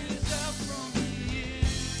cries out from the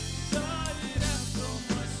inside out. Lord,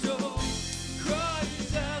 my soul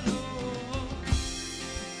cries out, Lord.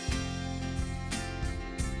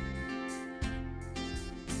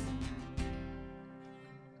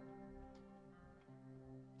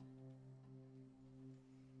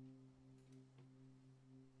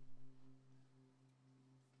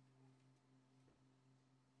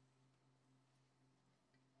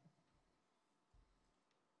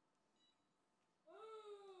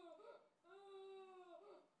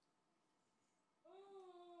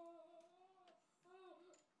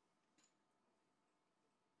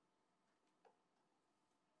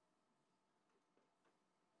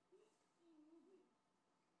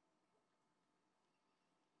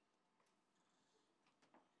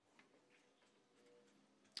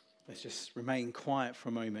 Let's just remain quiet for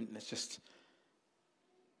a moment. Let's just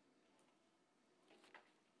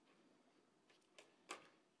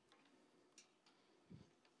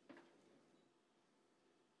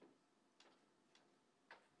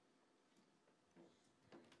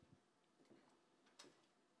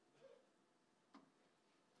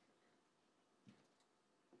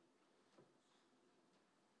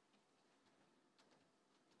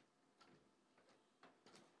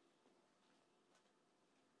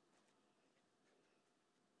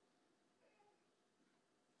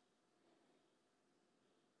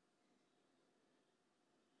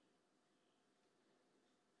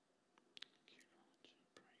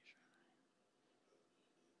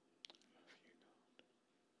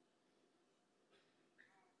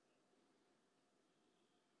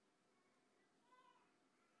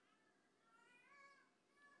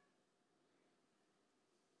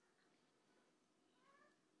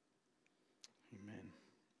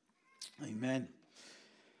Amen.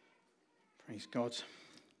 Praise God.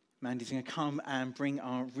 Mandy's going to come and bring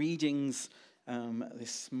our readings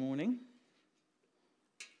this morning.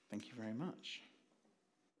 Thank you very much.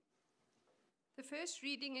 The first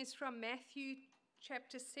reading is from Matthew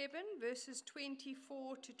chapter 7, verses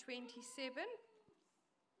 24 to 27.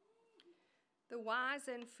 The wise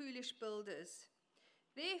and foolish builders.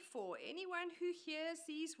 Therefore, anyone who hears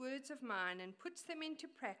these words of mine and puts them into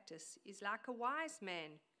practice is like a wise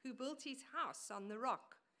man who built his house on the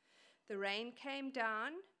rock. The rain came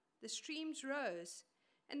down, the streams rose,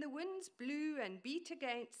 and the winds blew and beat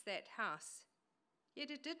against that house. Yet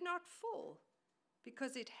it did not fall,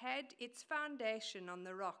 because it had its foundation on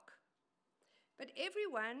the rock. But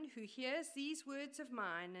everyone who hears these words of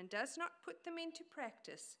mine and does not put them into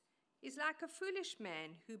practice is like a foolish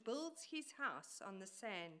man who builds his house on the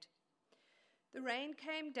sand. The rain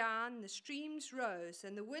came down, the streams rose,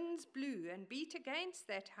 and the winds blew and beat against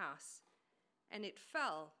that house, and it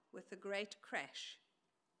fell with a great crash.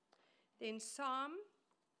 Then Psalm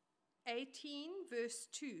 18, verse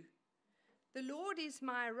 2. The Lord is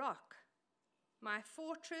my rock, my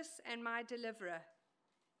fortress and my deliverer.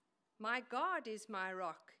 My God is my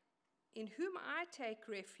rock, in whom I take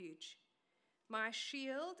refuge, my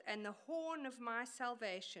shield and the horn of my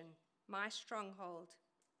salvation, my stronghold.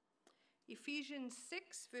 Ephesians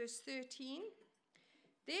 6, verse 13.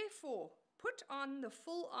 Therefore, put on the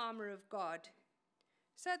full armor of God,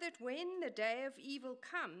 so that when the day of evil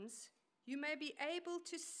comes, you may be able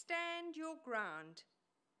to stand your ground,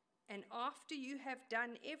 and after you have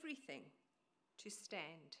done everything, to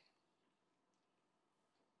stand.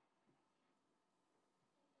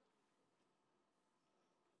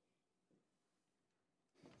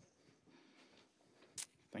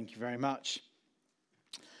 Thank you very much.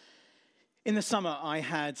 In the summer, I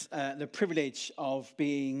had the privilege of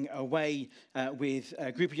being away with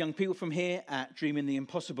a group of young people from here at Dreaming the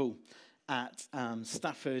Impossible at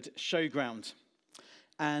Stafford Showground.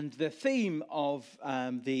 And the theme of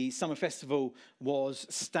the summer festival was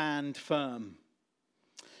Stand Firm.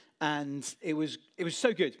 And it was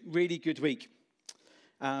so good, really good week.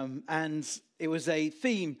 And it was a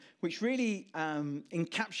theme which really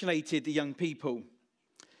encapsulated the young people.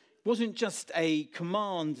 It wasn't just a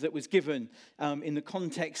command that was given in the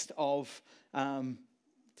context of, It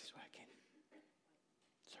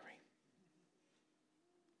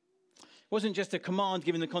wasn't just a command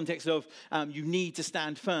given in the context of you need to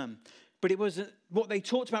stand firm, but it was what they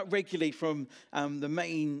talked about regularly from the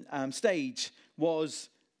main stage was,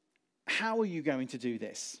 how are you going to do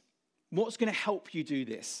this? What's going to help you do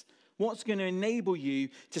this? What's going to enable you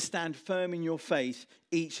to stand firm in your faith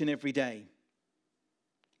each and every day?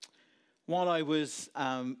 While I was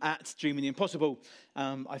at Dreaming the Impossible,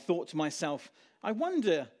 I thought to myself, I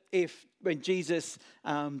wonder if when Jesus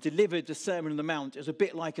delivered the Sermon on the Mount, it was a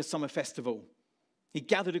bit like a summer festival. He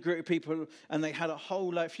gathered a group of people and they had a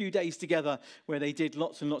whole few days together where they did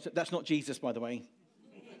lots and lots of, that's not Jesus, by the way.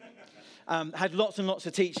 Had lots and lots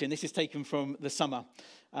of teaching. This is taken from the summer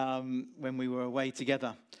when we were away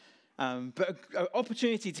together. But an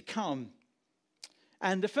opportunity to come.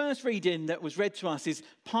 And the first reading that was read to us is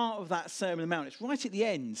part of that Sermon on the Mount. It's right at the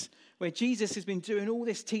end where Jesus has been doing all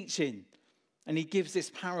this teaching and he gives this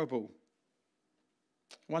parable.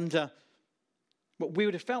 Wonder what we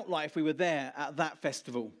would have felt like if we were there at that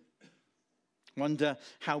festival. Wonder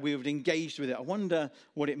how we would have engaged with it. I wonder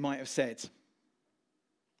what it might have said.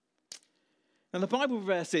 Now, the Bible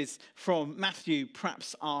verses from Matthew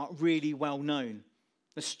perhaps are really well known.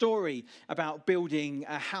 The story about building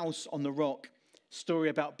a house on the rock, story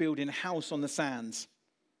about building a house on the sands.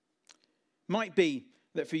 Might be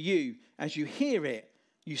that for you, as you hear it,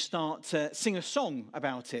 you start to sing a song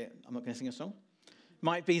about it. I'm not going to sing a song.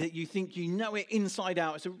 Might be that you think you know it inside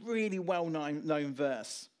out. It's a really well-known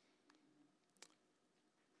verse.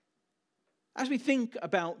 As we think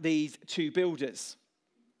about these two builders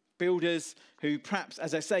who perhaps,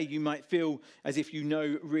 as I say, you might feel as if you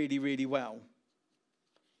know really, really well,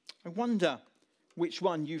 I wonder which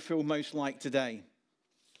one you feel most like today.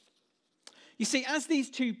 You see, as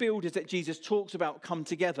these two builders that Jesus talks about come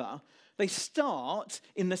together, they start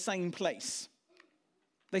in the same place.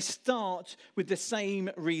 They start with the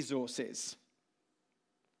same resources.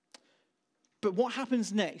 But what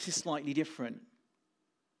happens next is slightly different.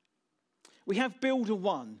 We have Builder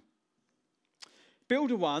 1.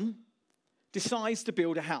 Builder 1 decides to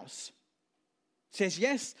build a house. Says,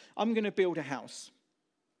 yes, I'm going to build a house.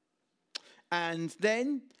 And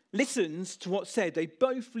then listens to what's said. They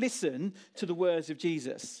both listen to the words of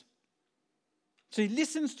Jesus. So he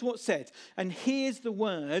listens to what's said and hears the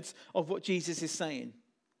words of what Jesus is saying.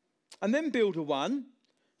 And then Builder 1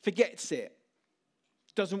 forgets it,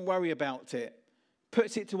 doesn't worry about it,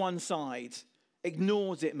 puts it to one side,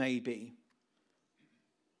 ignores it maybe,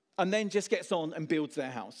 and then just gets on and builds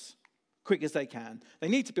their house quick as they can. They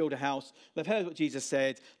need to build a house. They've heard what Jesus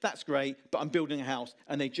said. That's great, but I'm building a house,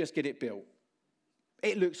 and they just get it built.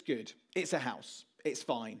 It looks good. It's a house. It's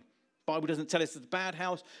fine. Bible doesn't tell us it's a bad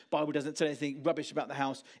house. Bible doesn't tell us anything rubbish about the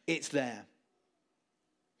house. It's there.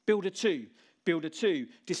 Builder two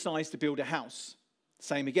decides to build a house.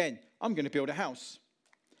 Same again. I'm going to build a house.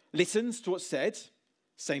 Listens to what's said.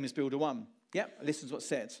 Same as builder one. Yep, listens to what's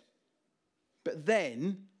said. But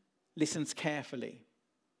then listens carefully.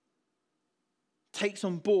 Takes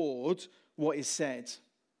on board what is said.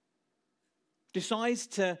 Decides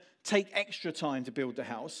to take extra time to build the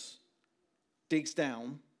house. Digs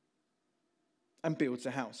down and builds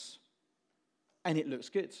a house. And it looks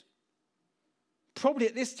good. Probably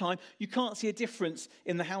at this time, you can't see a difference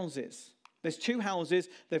in the houses. There's two houses,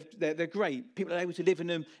 they're great. People are able to live in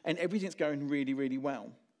them, and everything's going really, really well.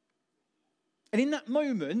 And in that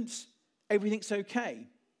moment, everything's okay.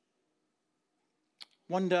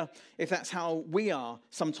 Wonder if that's how we are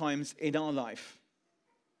sometimes in our life.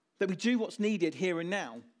 That we do what's needed here and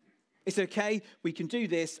now. It's okay, we can do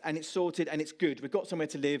this, and it's sorted, and it's good. We've got somewhere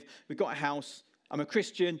to live, we've got a house. I'm a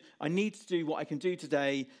Christian, I need to do what I can do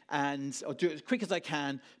today, and I'll do it as quick as I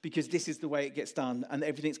can, because this is the way it gets done, and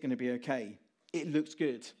everything's going to be okay. It looks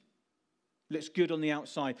good. It looks good on the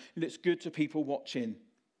outside. It looks good to people watching.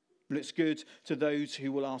 It looks good to those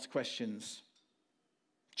who will ask questions.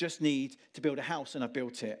 Just need to build a house, and I've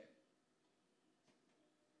built it.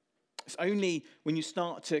 It's only when you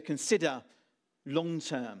start to consider long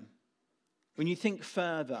term, when you think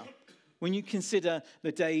further, when you consider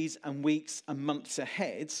the days and weeks and months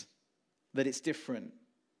ahead, that it's different.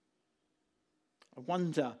 I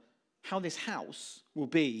wonder how this house will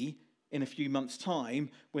be in a few months'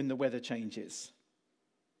 time when the weather changes.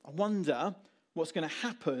 I wonder what's going to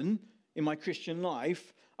happen in my Christian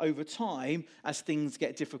life over time as things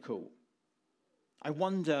get difficult. I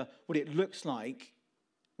wonder what it looks like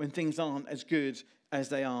when things aren't as good as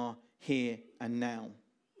they are here and now.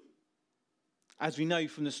 As we know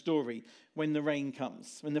from the story, when the rain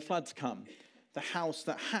comes, when the floods come, the house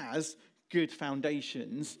that has good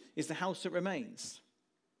foundations is the house that remains.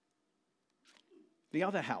 The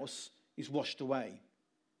other house is washed away.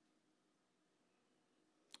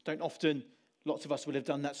 Don't often, lots of us would have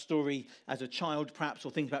done that story as a child perhaps,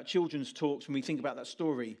 or think about children's talks when we think about that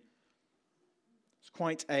story. It's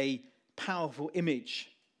quite a powerful image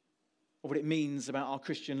of what it means about our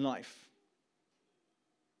Christian life.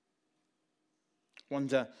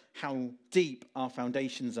 Wonder how deep our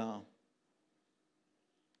foundations are.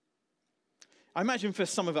 I imagine for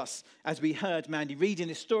some of us, as we heard Mandy reading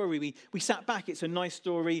this story, we sat back. It's a nice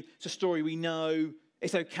story. It's a story we know.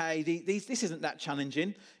 It's okay. This isn't that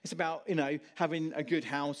challenging. It's about, having a good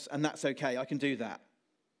house, and that's okay. I can do that.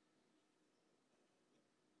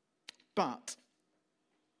 But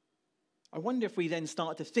I wonder if we then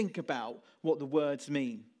start to think about what the words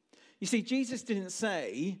mean. You see, Jesus didn't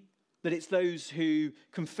say that it's those who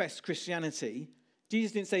confess Christianity.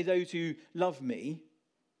 Jesus didn't say those who love me.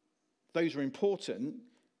 Those are important.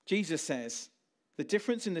 Jesus says the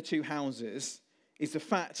difference in the two houses is the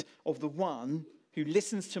fact of the one who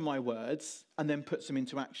listens to my words and then puts them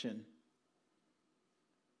into action.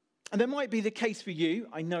 And that might be the case for you.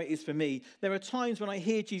 I know it is for me. There are times when I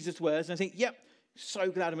hear Jesus' words and I think, yep, so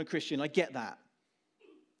glad I'm a Christian. I get that.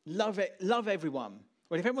 Love it. Love everyone.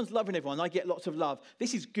 Well, if everyone's loving everyone, I get lots of love.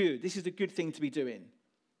 This is good. This is a good thing to be doing.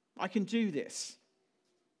 I can do this.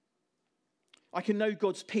 I can know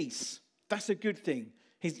God's peace. That's a good thing.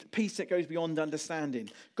 His peace that goes beyond understanding.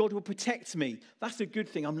 God will protect me. That's a good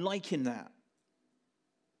thing. I'm liking that.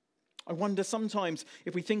 I wonder sometimes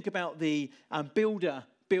if we think about the builder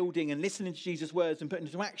building and listening to Jesus' words and putting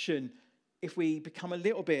into action, if we become a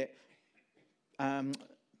little bit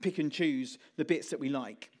pick and choose the bits that we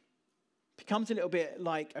like. Becomes a little bit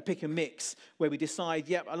like a pick and mix where we decide,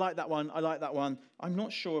 yep, I like that one, I like that one. I'm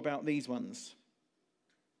not sure about these ones.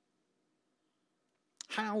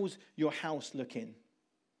 How's your house looking?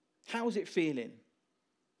 How's it feeling?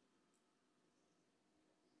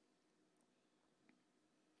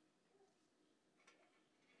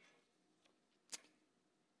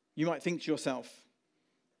 You might think to yourself,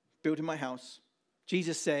 building my house.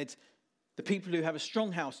 Jesus said, the people who have a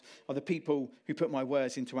strong house are the people who put my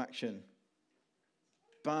words into action.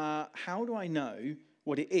 But how do I know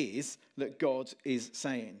what it is that God is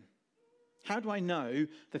saying? How do I know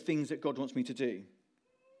the things that God wants me to do?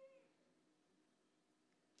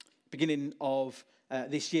 Beginning of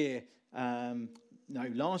this year,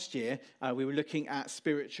 last year, we were looking at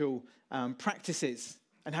spiritual practices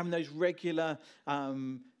and having those regular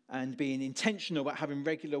and being intentional about having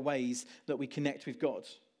regular ways that we connect with God.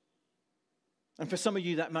 And for some of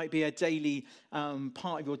you, that might be a daily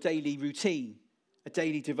part of your daily routine, a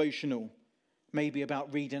daily devotional, maybe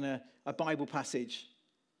about reading a Bible passage,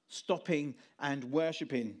 stopping and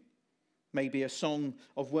worshipping, maybe a song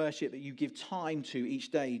of worship that you give time to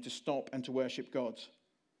each day to stop and to worship God.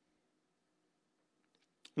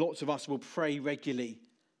 Lots of us will pray regularly.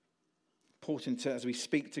 Important to, as we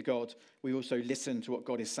speak to God, we also listen to what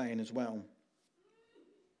God is saying as well.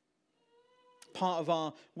 Part of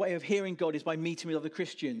our way of hearing God is by meeting with other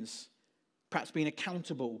Christians, perhaps being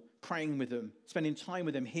accountable, praying with them, spending time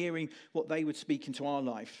with them, hearing what they would speak into our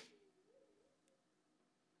life.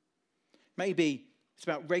 Maybe it's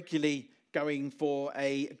about regularly going for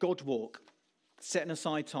a God walk, setting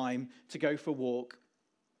aside time to go for a walk,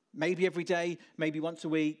 maybe every day, maybe once a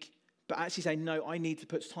week, but actually say, no, I need to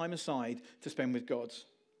put time aside to spend with God.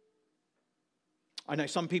 I know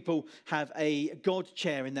some people have a God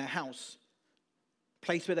chair in their house,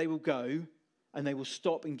 place where they will go and they will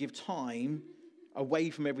stop and give time away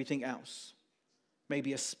from everything else.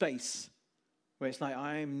 Maybe a space where it's like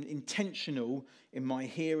I am intentional in my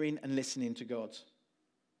hearing and listening to God.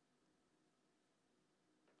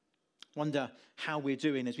 Wonder how we're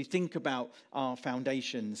doing as we think about our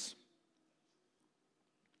foundations.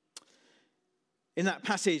 In that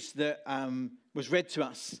passage that was read to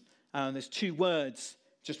us, there's two words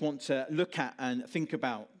just want to look at and think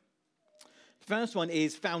about. The first one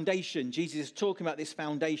is foundation. Jesus is talking about this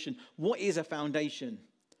foundation. What is a foundation?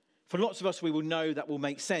 For lots of us, we will know that will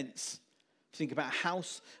make sense. Think about a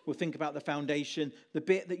house, we'll think about the foundation, the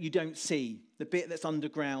bit that you don't see, the bit that's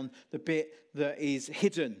underground, the bit that is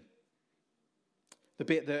hidden, the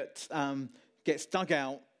bit that gets dug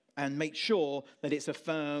out and make sure that it's a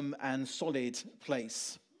firm and solid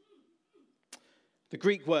place. The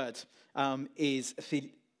Greek word is,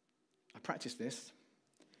 I practiced this,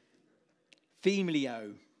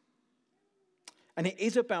 themelio. And it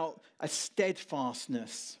is about a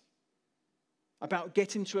steadfastness, about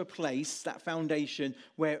getting to a place, that foundation,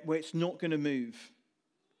 where it's not going to move.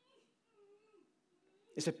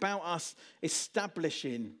 It's about us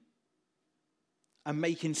establishing and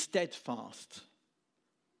making steadfast.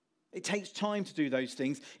 It takes time to do those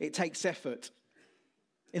things. It takes effort.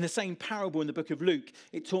 In the same parable in the book of Luke,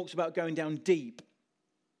 it talks about going down deep.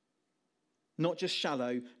 Not just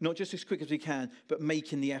shallow, not just as quick as we can, but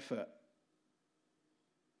making the effort.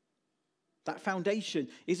 That foundation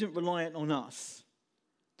isn't reliant on us.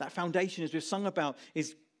 That foundation, as we've sung about,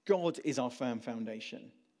 is God is our firm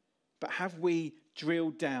foundation. But have we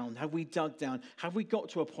drilled down? Have we dug down? Have we got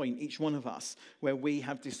to a point, each one of us, where we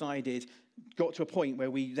have decided, got to a point where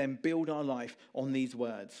we then build our life on these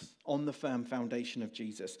words, on the firm foundation of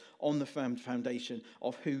Jesus, on the firm foundation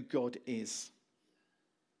of who God is?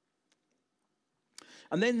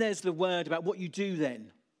 And then there's the word about what you do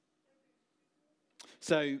then.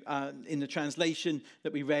 So in the translation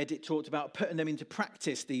that we read, it talked about putting them into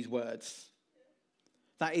practice, these words.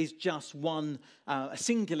 That is just one, a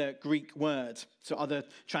singular Greek word. So other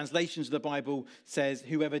translations of the Bible says,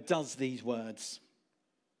 whoever does these words.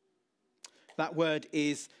 That word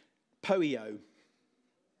is poio.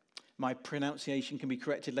 My pronunciation can be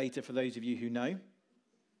corrected later for those of you who know.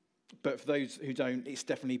 But for those who don't, it's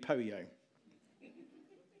definitely poio.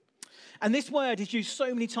 And this word is used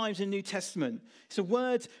so many times in the New Testament. It's a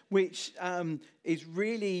word which is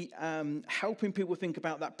really helping people think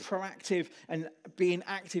about that proactive and being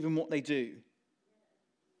active in what they do.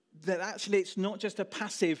 That actually it's not just a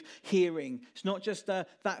passive hearing. It's not just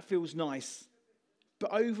that feels nice.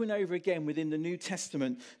 But over and over again within the New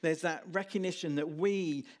Testament, there's that recognition that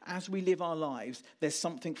we, as we live our lives, there's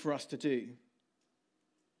something for us to do.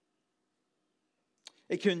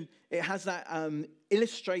 It has that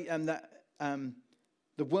illustrate that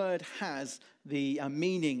the word has the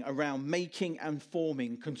meaning around making and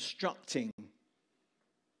forming, constructing.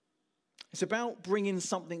 It's about bringing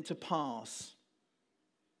something to pass.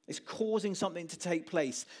 It's causing something to take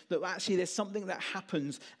place. That actually there's something that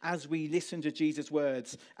happens as we listen to Jesus'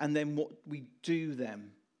 words and then what we do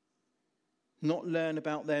them. Not learn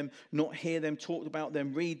about them, not hear them, talk about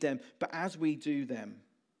them, read them, but as we do them.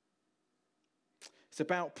 It's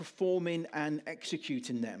about performing and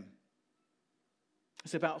executing them.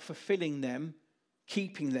 It's about fulfilling them,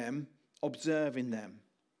 keeping them, observing them.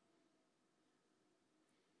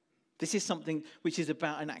 This is something which is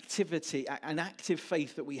about an activity, an active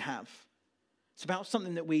faith that we have. It's about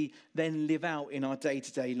something that we then live out in our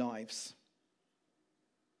day-to-day lives.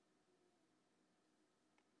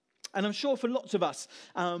 And I'm sure for lots of us,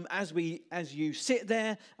 as you sit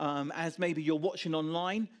there, as maybe you're watching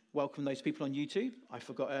online, welcome those people on YouTube. I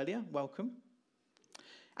forgot earlier, welcome.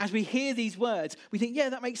 As we hear these words, we think, yeah,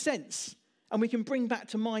 that makes sense. And we can bring back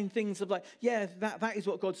to mind things of like, yeah, that is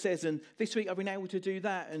what God says. And this week I've been able to do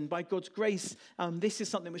that. And by God's grace, this is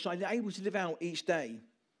something which I'm able to live out each day.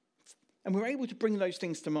 And we're able to bring those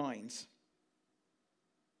things to mind.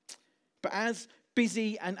 But as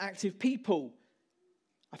busy and active people,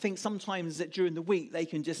 I think sometimes that during the week they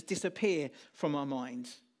can just disappear from our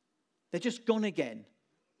minds. They're just gone again.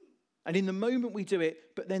 And in the moment we do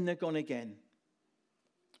it, but then they're gone again.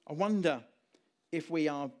 I wonder if we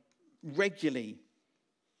are regularly,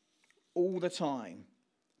 all the time,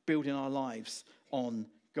 building our lives on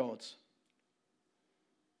God.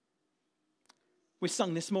 We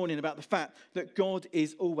sung this morning about the fact that God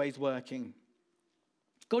is always working.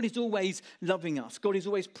 God is always loving us. God is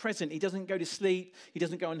always present. He doesn't go to sleep. He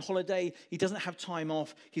doesn't go on holiday. He doesn't have time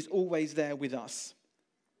off. He's always there with us.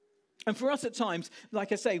 And for us at times,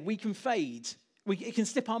 like I say, we can fade. It can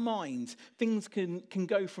slip our minds. Things can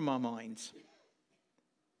go from our minds.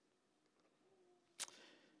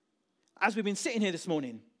 As we've been sitting here this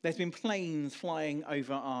morning, there's been planes flying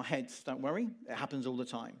over our heads. Don't worry, it happens all the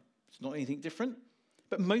time. It's not anything different.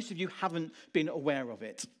 But most of you haven't been aware of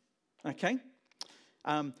it. Okay?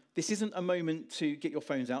 This isn't a moment to get your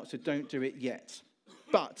phones out, so don't do it yet.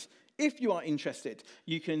 But if you are interested,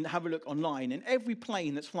 you can have a look online, and every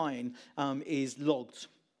plane that's flying is logged.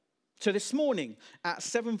 So this morning at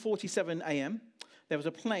 7:47 a.m., there was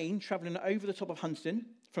a plane travelling over the top of Huntingdon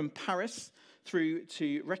from Paris through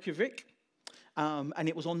to Reykjavik, and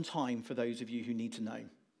it was on time for those of you who need to know.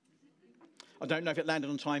 I don't know if it landed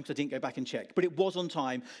on time because I didn't go back and check, but it was on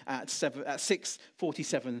time at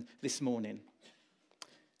 6:47 this morning.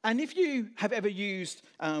 And if you have ever used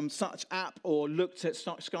such app or looked at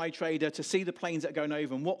SkyTrader to see the planes that are going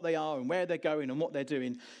over and what they are and where they're going and what they're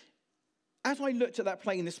doing, as I looked at that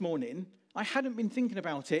plane this morning, I hadn't been thinking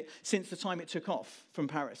about it since the time it took off from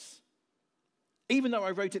Paris. Even though I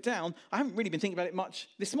wrote it down, I haven't really been thinking about it much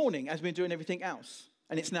this morning as we've been doing everything else,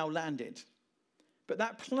 and it's now landed. But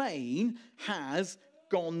that plane has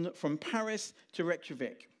gone from Paris to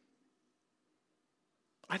Reykjavik.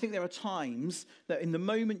 I think there are times that in the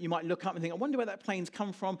moment you might look up and think, I wonder where that plane's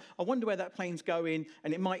come from. I wonder where that plane's going.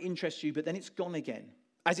 And it might interest you, but then it's gone again,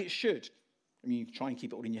 as it should. I mean, you can try and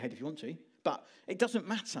keep it all in your head if you want to, but it doesn't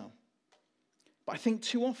matter. But I think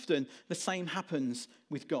too often the same happens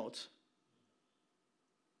with God.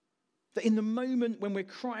 That in the moment when we're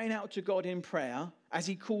crying out to God in prayer, as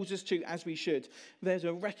he calls us to, as we should, there's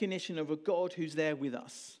a recognition of a God who's there with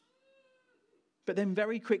us. But then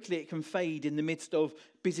very quickly it can fade in the midst of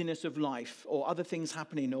busyness of life or other things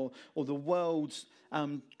happening or the world's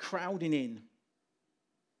crowding in.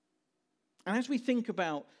 And as we think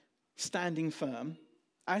about standing firm,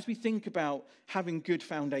 as we think about having good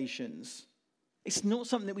foundations, it's not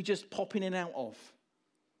something that we just pop in and out of.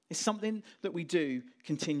 It's something that we do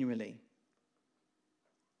continually.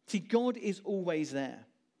 See, God is always there.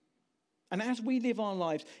 And as we live our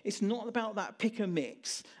lives, it's not about that pick and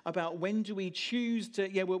mix, about when do we choose to,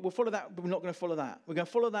 we'll follow that, but we're not going to follow that. We're going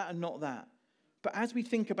to follow that and not that. But as we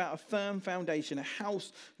think about a firm foundation, a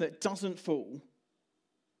house that doesn't fall,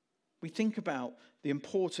 we think about the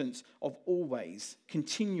importance of always,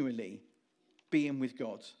 continually being with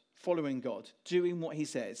God, following God, doing what he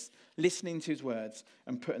says, listening to his words,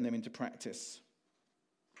 and putting them into practice.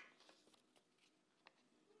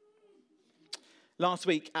 Last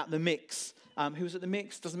week at the Mix, who was at the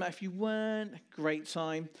Mix? Doesn't matter if you weren't. Great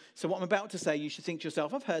time. So what I'm about to say, you should think to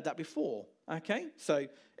yourself, I've heard that before. Okay? So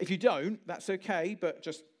if you don't, that's okay, but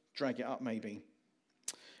just drag it up maybe.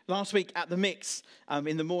 Last week at the Mix,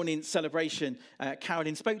 in the morning celebration,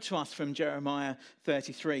 Carolyn spoke to us from Jeremiah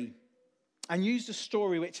 33 and used a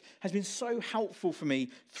story which has been so helpful for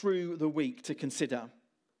me through the week to consider.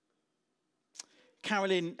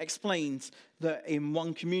 Carolyn explained that in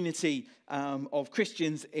one community of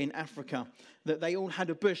Christians in Africa, that they all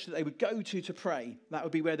had a bush that they would go to pray. That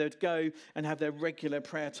would be where they would go and have their regular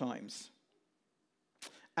prayer times.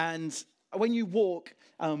 And when you walk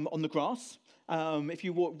on the grass, if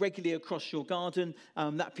you walk regularly across your garden,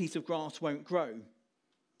 that piece of grass won't grow.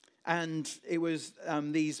 And it was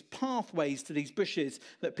these pathways to these bushes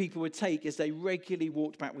that people would take as they regularly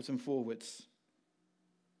walked backwards and forwards.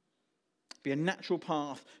 Be a natural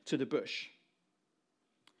path to the bush.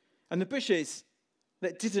 And the bushes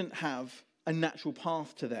that didn't have a natural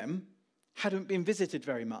path to them hadn't been visited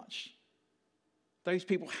very much. Those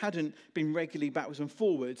people hadn't been regularly backwards and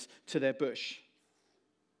forwards to their bush.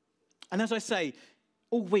 And as I say,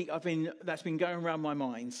 all week that's been going around my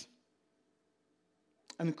mind.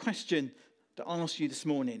 And the question to ask you this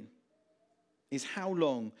morning is, how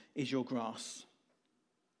long is your grass?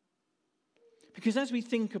 Because as we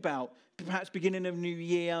think about perhaps beginning of a new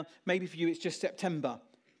year, maybe for you it's just September,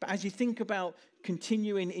 but as you think about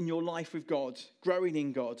continuing in your life with God, growing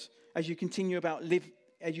in God, as you continue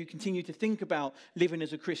to think about living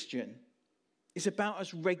as a Christian, it's about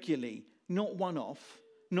us regularly, not one-off,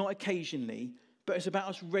 not occasionally, but it's about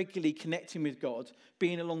us regularly connecting with God,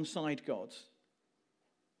 being alongside God.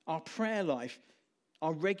 Our prayer life,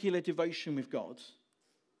 our regular devotion with God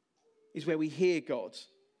is where we hear God,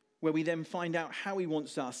 where we then find out how he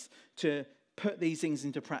wants us to put these things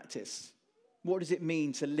into practice. What does it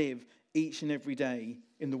mean to live each and every day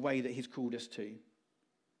in the way that he's called us to?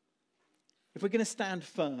 If we're going to stand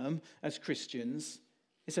firm as Christians,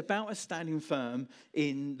 it's about us standing firm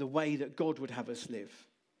in the way that God would have us live.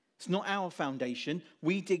 It's not our foundation.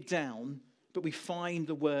 We dig down, but we find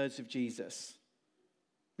the words of Jesus.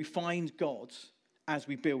 We find God as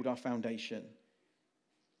we build our foundation.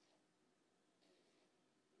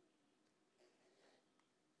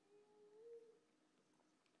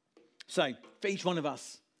 So, for each one of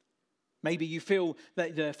us, maybe you feel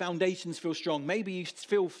that the foundations feel strong. Maybe you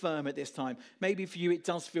feel firm at this time. Maybe for you it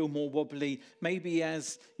does feel more wobbly. Maybe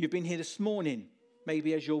as you've been here this morning,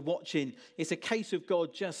 maybe as you're watching, it's a case of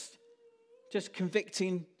God just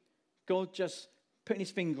convicting, God just putting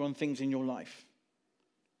his finger on things in your life.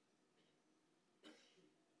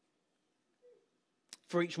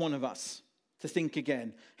 For each one of us to think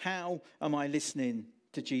again, how am I listening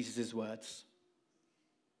to Jesus' words?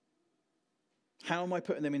 How am I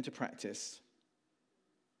putting them into practice?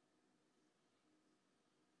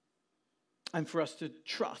 And for us to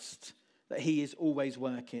trust that he is always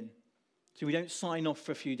working. So we don't sign off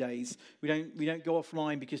for a few days. We don't go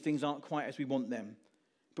offline because things aren't quite as we want them.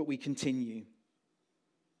 But we continue.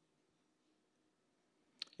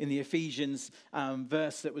 In the Ephesians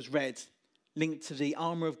verse that was read, linked to the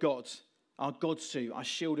armour of God, our God suit, our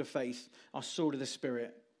shield of faith, our sword of the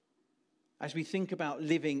Spirit. As we think about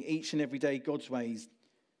living each and every day God's ways,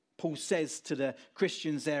 Paul says to the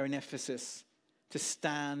Christians there in Ephesus to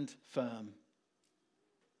stand firm.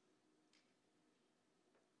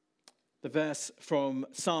 The verse from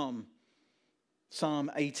Psalm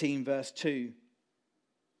 18 verse 2.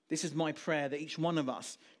 This is my prayer that each one of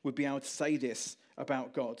us would be able to say this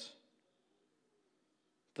about God.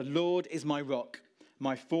 The Lord is my rock,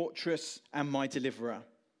 my fortress and my deliverer.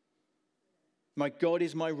 My God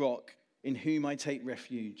is my rock, in whom I take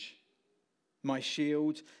refuge, my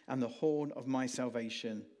shield and the horn of my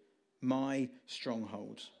salvation, my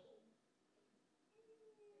stronghold.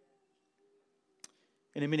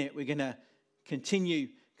 In a minute, we're going to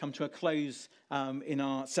come to a close in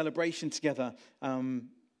our celebration together.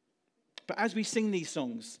 But as we sing these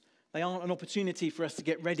songs, they aren't an opportunity for us to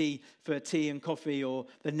get ready for tea and coffee or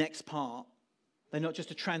the next part. They're not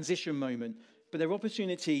just a transition moment, but they're an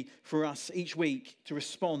opportunity for us each week to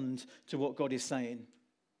respond to what God is saying.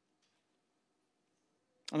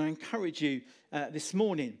 And I encourage you this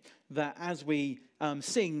morning that as we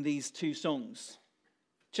sing these two songs,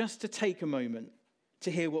 just to take a moment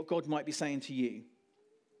to hear what God might be saying to you.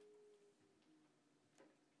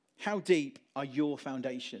 How deep are your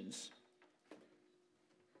foundations?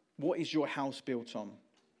 What is your house built on?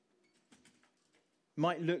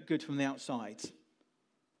 Might look good from the outside.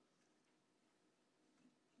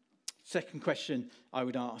 Second question I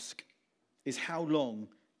would ask is, how long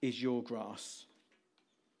is your grass?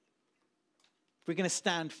 If we're going to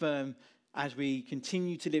stand firm as we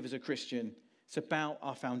continue to live as a Christian, it's about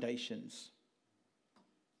our foundations.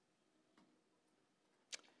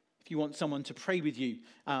 If you want someone to pray with you,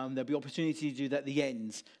 there'll be opportunity to do that at the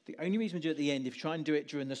end. The only reason we do it at the end, if you try and do it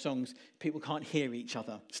during the songs, people can't hear each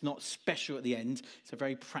other. It's not special at the end. It's a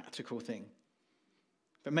very practical thing.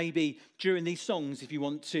 But maybe during these songs, if you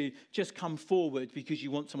want to just come forward because you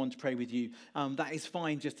want someone to pray with you, that is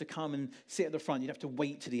fine just to come and sit at the front. You'd have to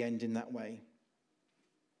wait to the end in that way.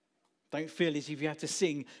 Don't feel as if you have to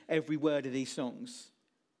sing every word of these songs.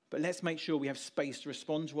 But let's make sure we have space to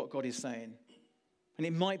respond to what God is saying. And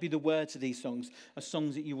it might be the words of these songs are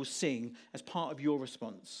songs that you will sing as part of your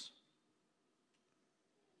response.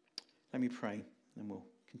 Let me pray and we'll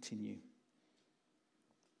continue.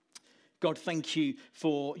 God, thank you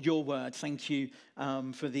for your word. Thank you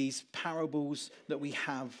for these parables that we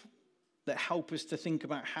have that help us to think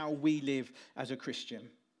about how we live as a Christian.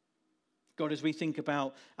 God, as we think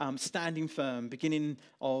about standing firm, beginning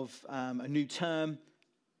of a new term,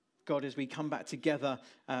 God, as we come back together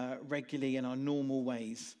regularly in our normal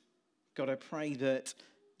ways, God, I pray that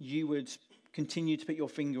you would continue to put your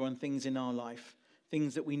finger on things in our life,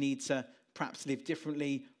 things that we need to perhaps live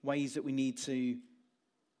differently, ways that we need to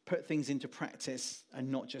put things into practice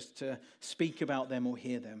and not just to speak about them or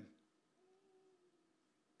hear them.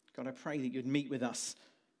 God, I pray that you'd meet with us,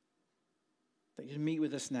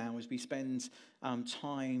 now as we spend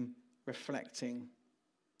time reflecting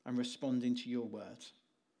and responding to your word.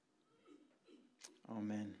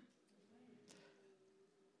 Amen.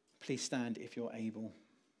 Please stand if you're able.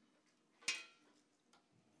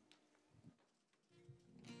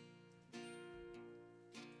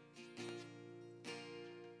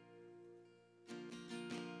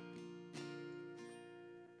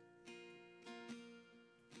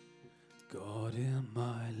 God, am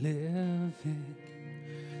I living?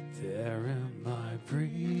 There am I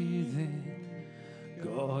breathing?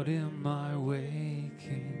 God, am I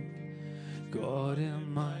waking? God,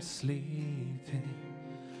 am I sleeping?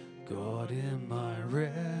 God, am I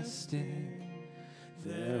resting?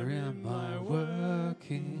 There am I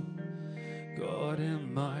working? God,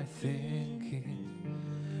 am I thinking?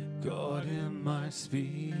 God, am I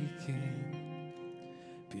speaking?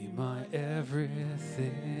 Be my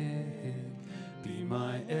everything, be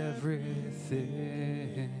my everything,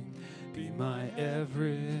 be my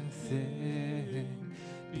everything,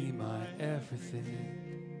 be my everything.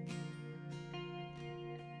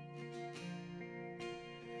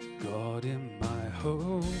 God, am I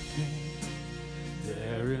hoping?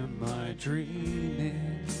 There am I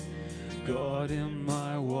dreaming? God, am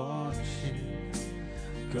I watching?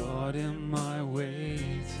 God, am I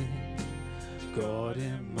waiting? God,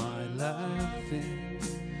 am I laughing?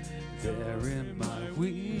 There am I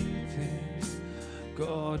weeping?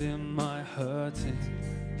 God, am I hurting?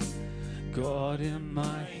 God, am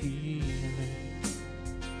I healing?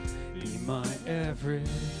 Be my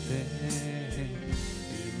everything.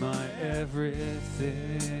 Be my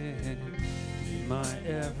everything. Be my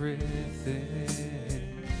everything.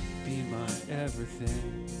 Be my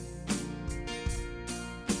everything.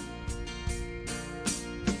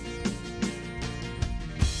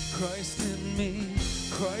 Christ in me,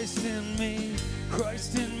 Christ in me,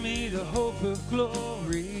 Christ in me, the hope of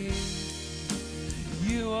glory.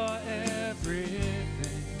 You are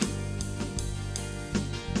everything.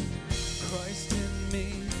 Christ in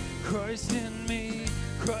me, Christ in me,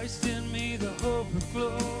 Christ in me, the hope of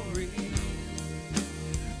glory.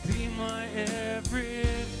 Be my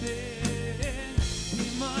everything.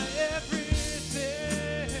 Be my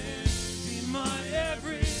everything. Be my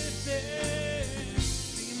everything.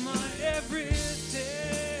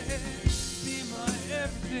 Everything, be my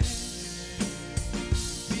everything,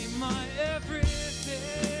 be my everything,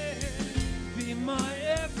 be my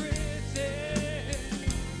everything,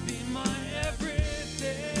 be my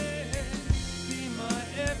everything, be my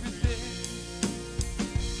everything.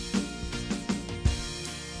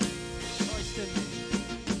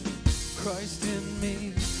 Christ in me,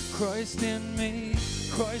 Christ in me,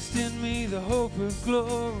 Christ in me, the hope of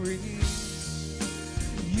glory.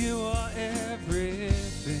 You are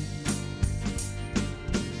everything.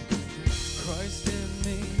 Christ in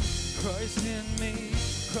me, Christ in me,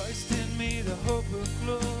 Christ in me, the hope of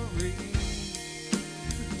glory.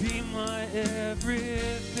 Be my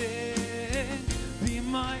everything. Be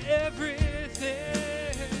my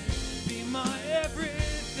everything. Be my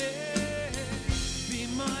everything. Be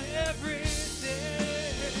my everything.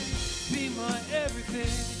 Be my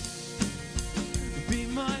everything. Be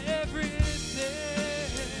my everything.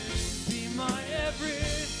 Be my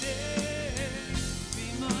everything, be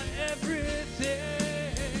my everything,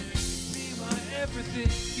 be my everything.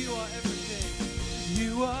 You are everything.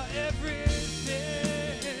 You are everything.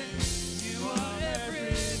 You are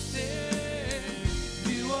everything.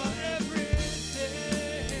 You are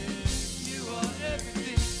everything. You are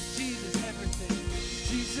everything. Jesus everything.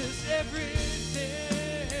 Jesus everything.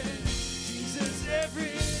 Jesus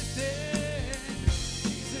everything.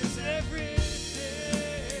 Jesus everything.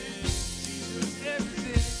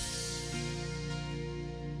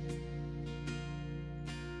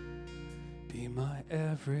 Be my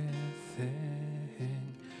everything,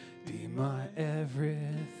 be my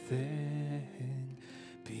everything,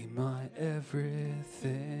 be my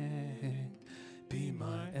everything, be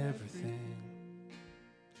my everything,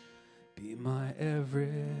 be my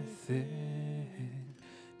everything,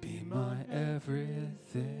 be my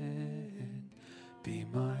everything, be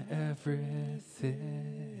my everything,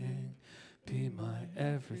 be my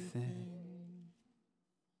everything.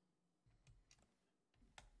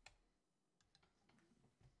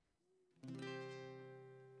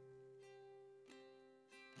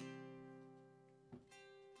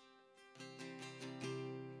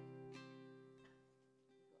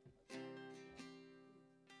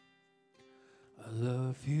 I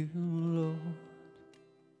love you, Lord,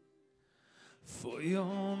 for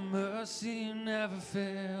your mercy never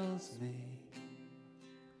fails me.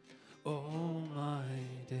 All my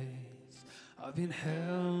days I've been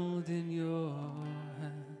held in your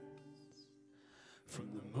hands. From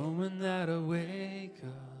the moment that I wake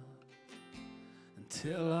up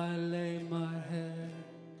until I lay my head,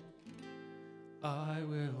 I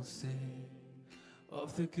will sing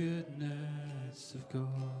of the goodness of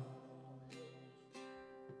God.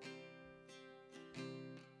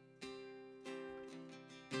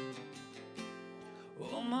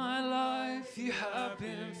 All my life you have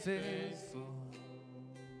been faithful.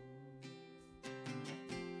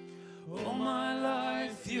 All my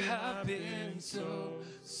life you have been so,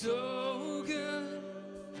 so good.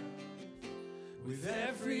 With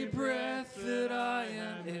every breath that I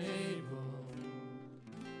am able,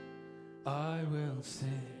 I will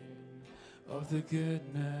sing of the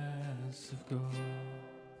goodness of God.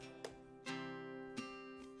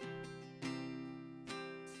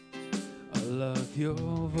 I love your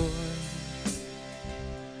voice.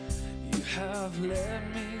 You have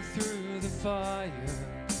led me through the fire.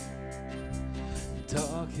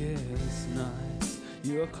 Darkest nights,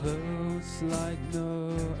 you're close like no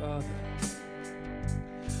other.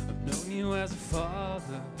 I've known you as a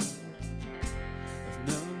father, I've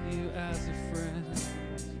known you as a friend.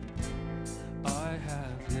 I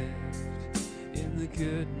have lived in the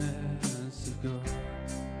goodness of God.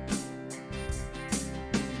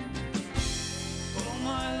 All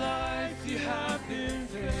my life you have been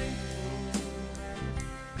faithful.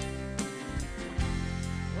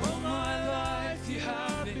 All my life you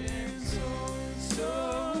have been so,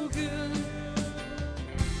 so good.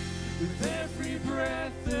 With every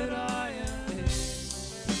breath that I am able,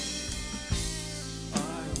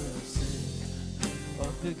 I will sing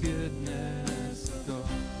of the goodness of God.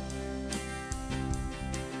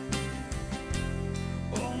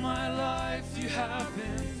 All my life you have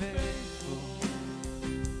been faithful.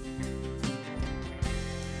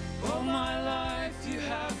 All my life you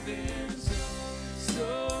have been so,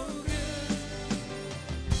 so good.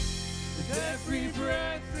 With every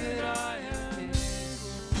breath that I am able,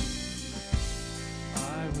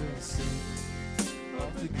 I will sing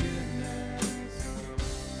of the goodness of God.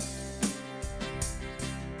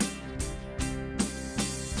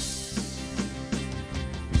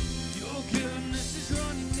 Your goodness is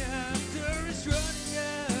running after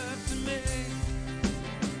me.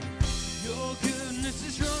 Your goodness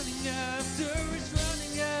is running after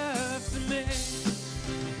me.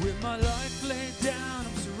 With my life laid down,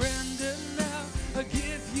 I'm surrendered now. I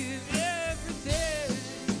give you everything.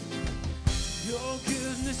 Your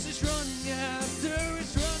goodness is running after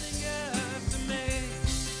me.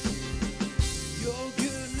 Your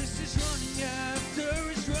goodness is running after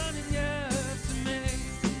me.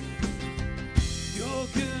 Your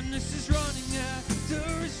goodness is running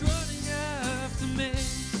after me.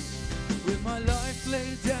 With my life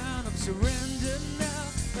laid down, I'm surrendered now.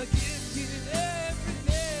 I give you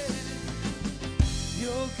everything.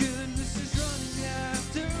 Your goodness is running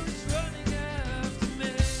after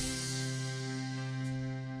me.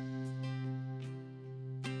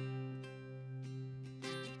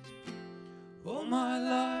 All my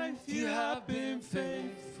life you have been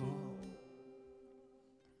faithful.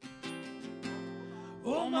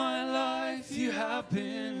 All my life you have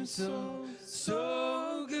been so,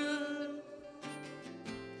 so good.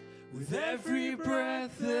 With every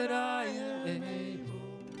breath that I am able,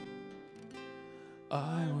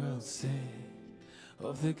 I will sing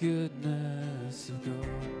of the goodness of God.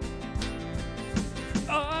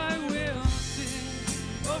 I will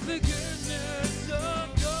sing of the goodness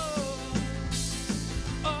of God.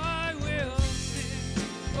 I will sing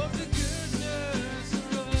of the goodness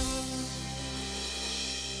of God.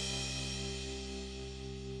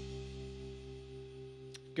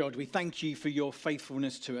 God, we thank you for your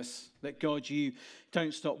faithfulness to us. That, God, you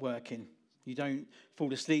don't stop working. You don't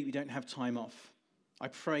fall asleep. You don't have time off. I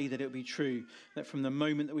pray that it will be true that from the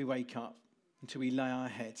moment that we wake up until we lay our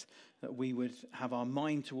heads, that we would have our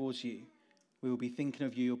mind towards you. We will be thinking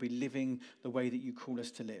of you. We'll be living the way that you call us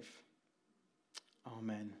to live.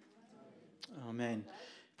 Amen. Amen.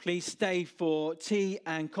 Please stay for tea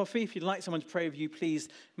and coffee. If you'd like someone to pray with you, please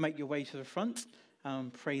make your way to the front.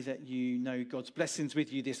 Pray that you know God's blessings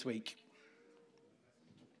with you this week.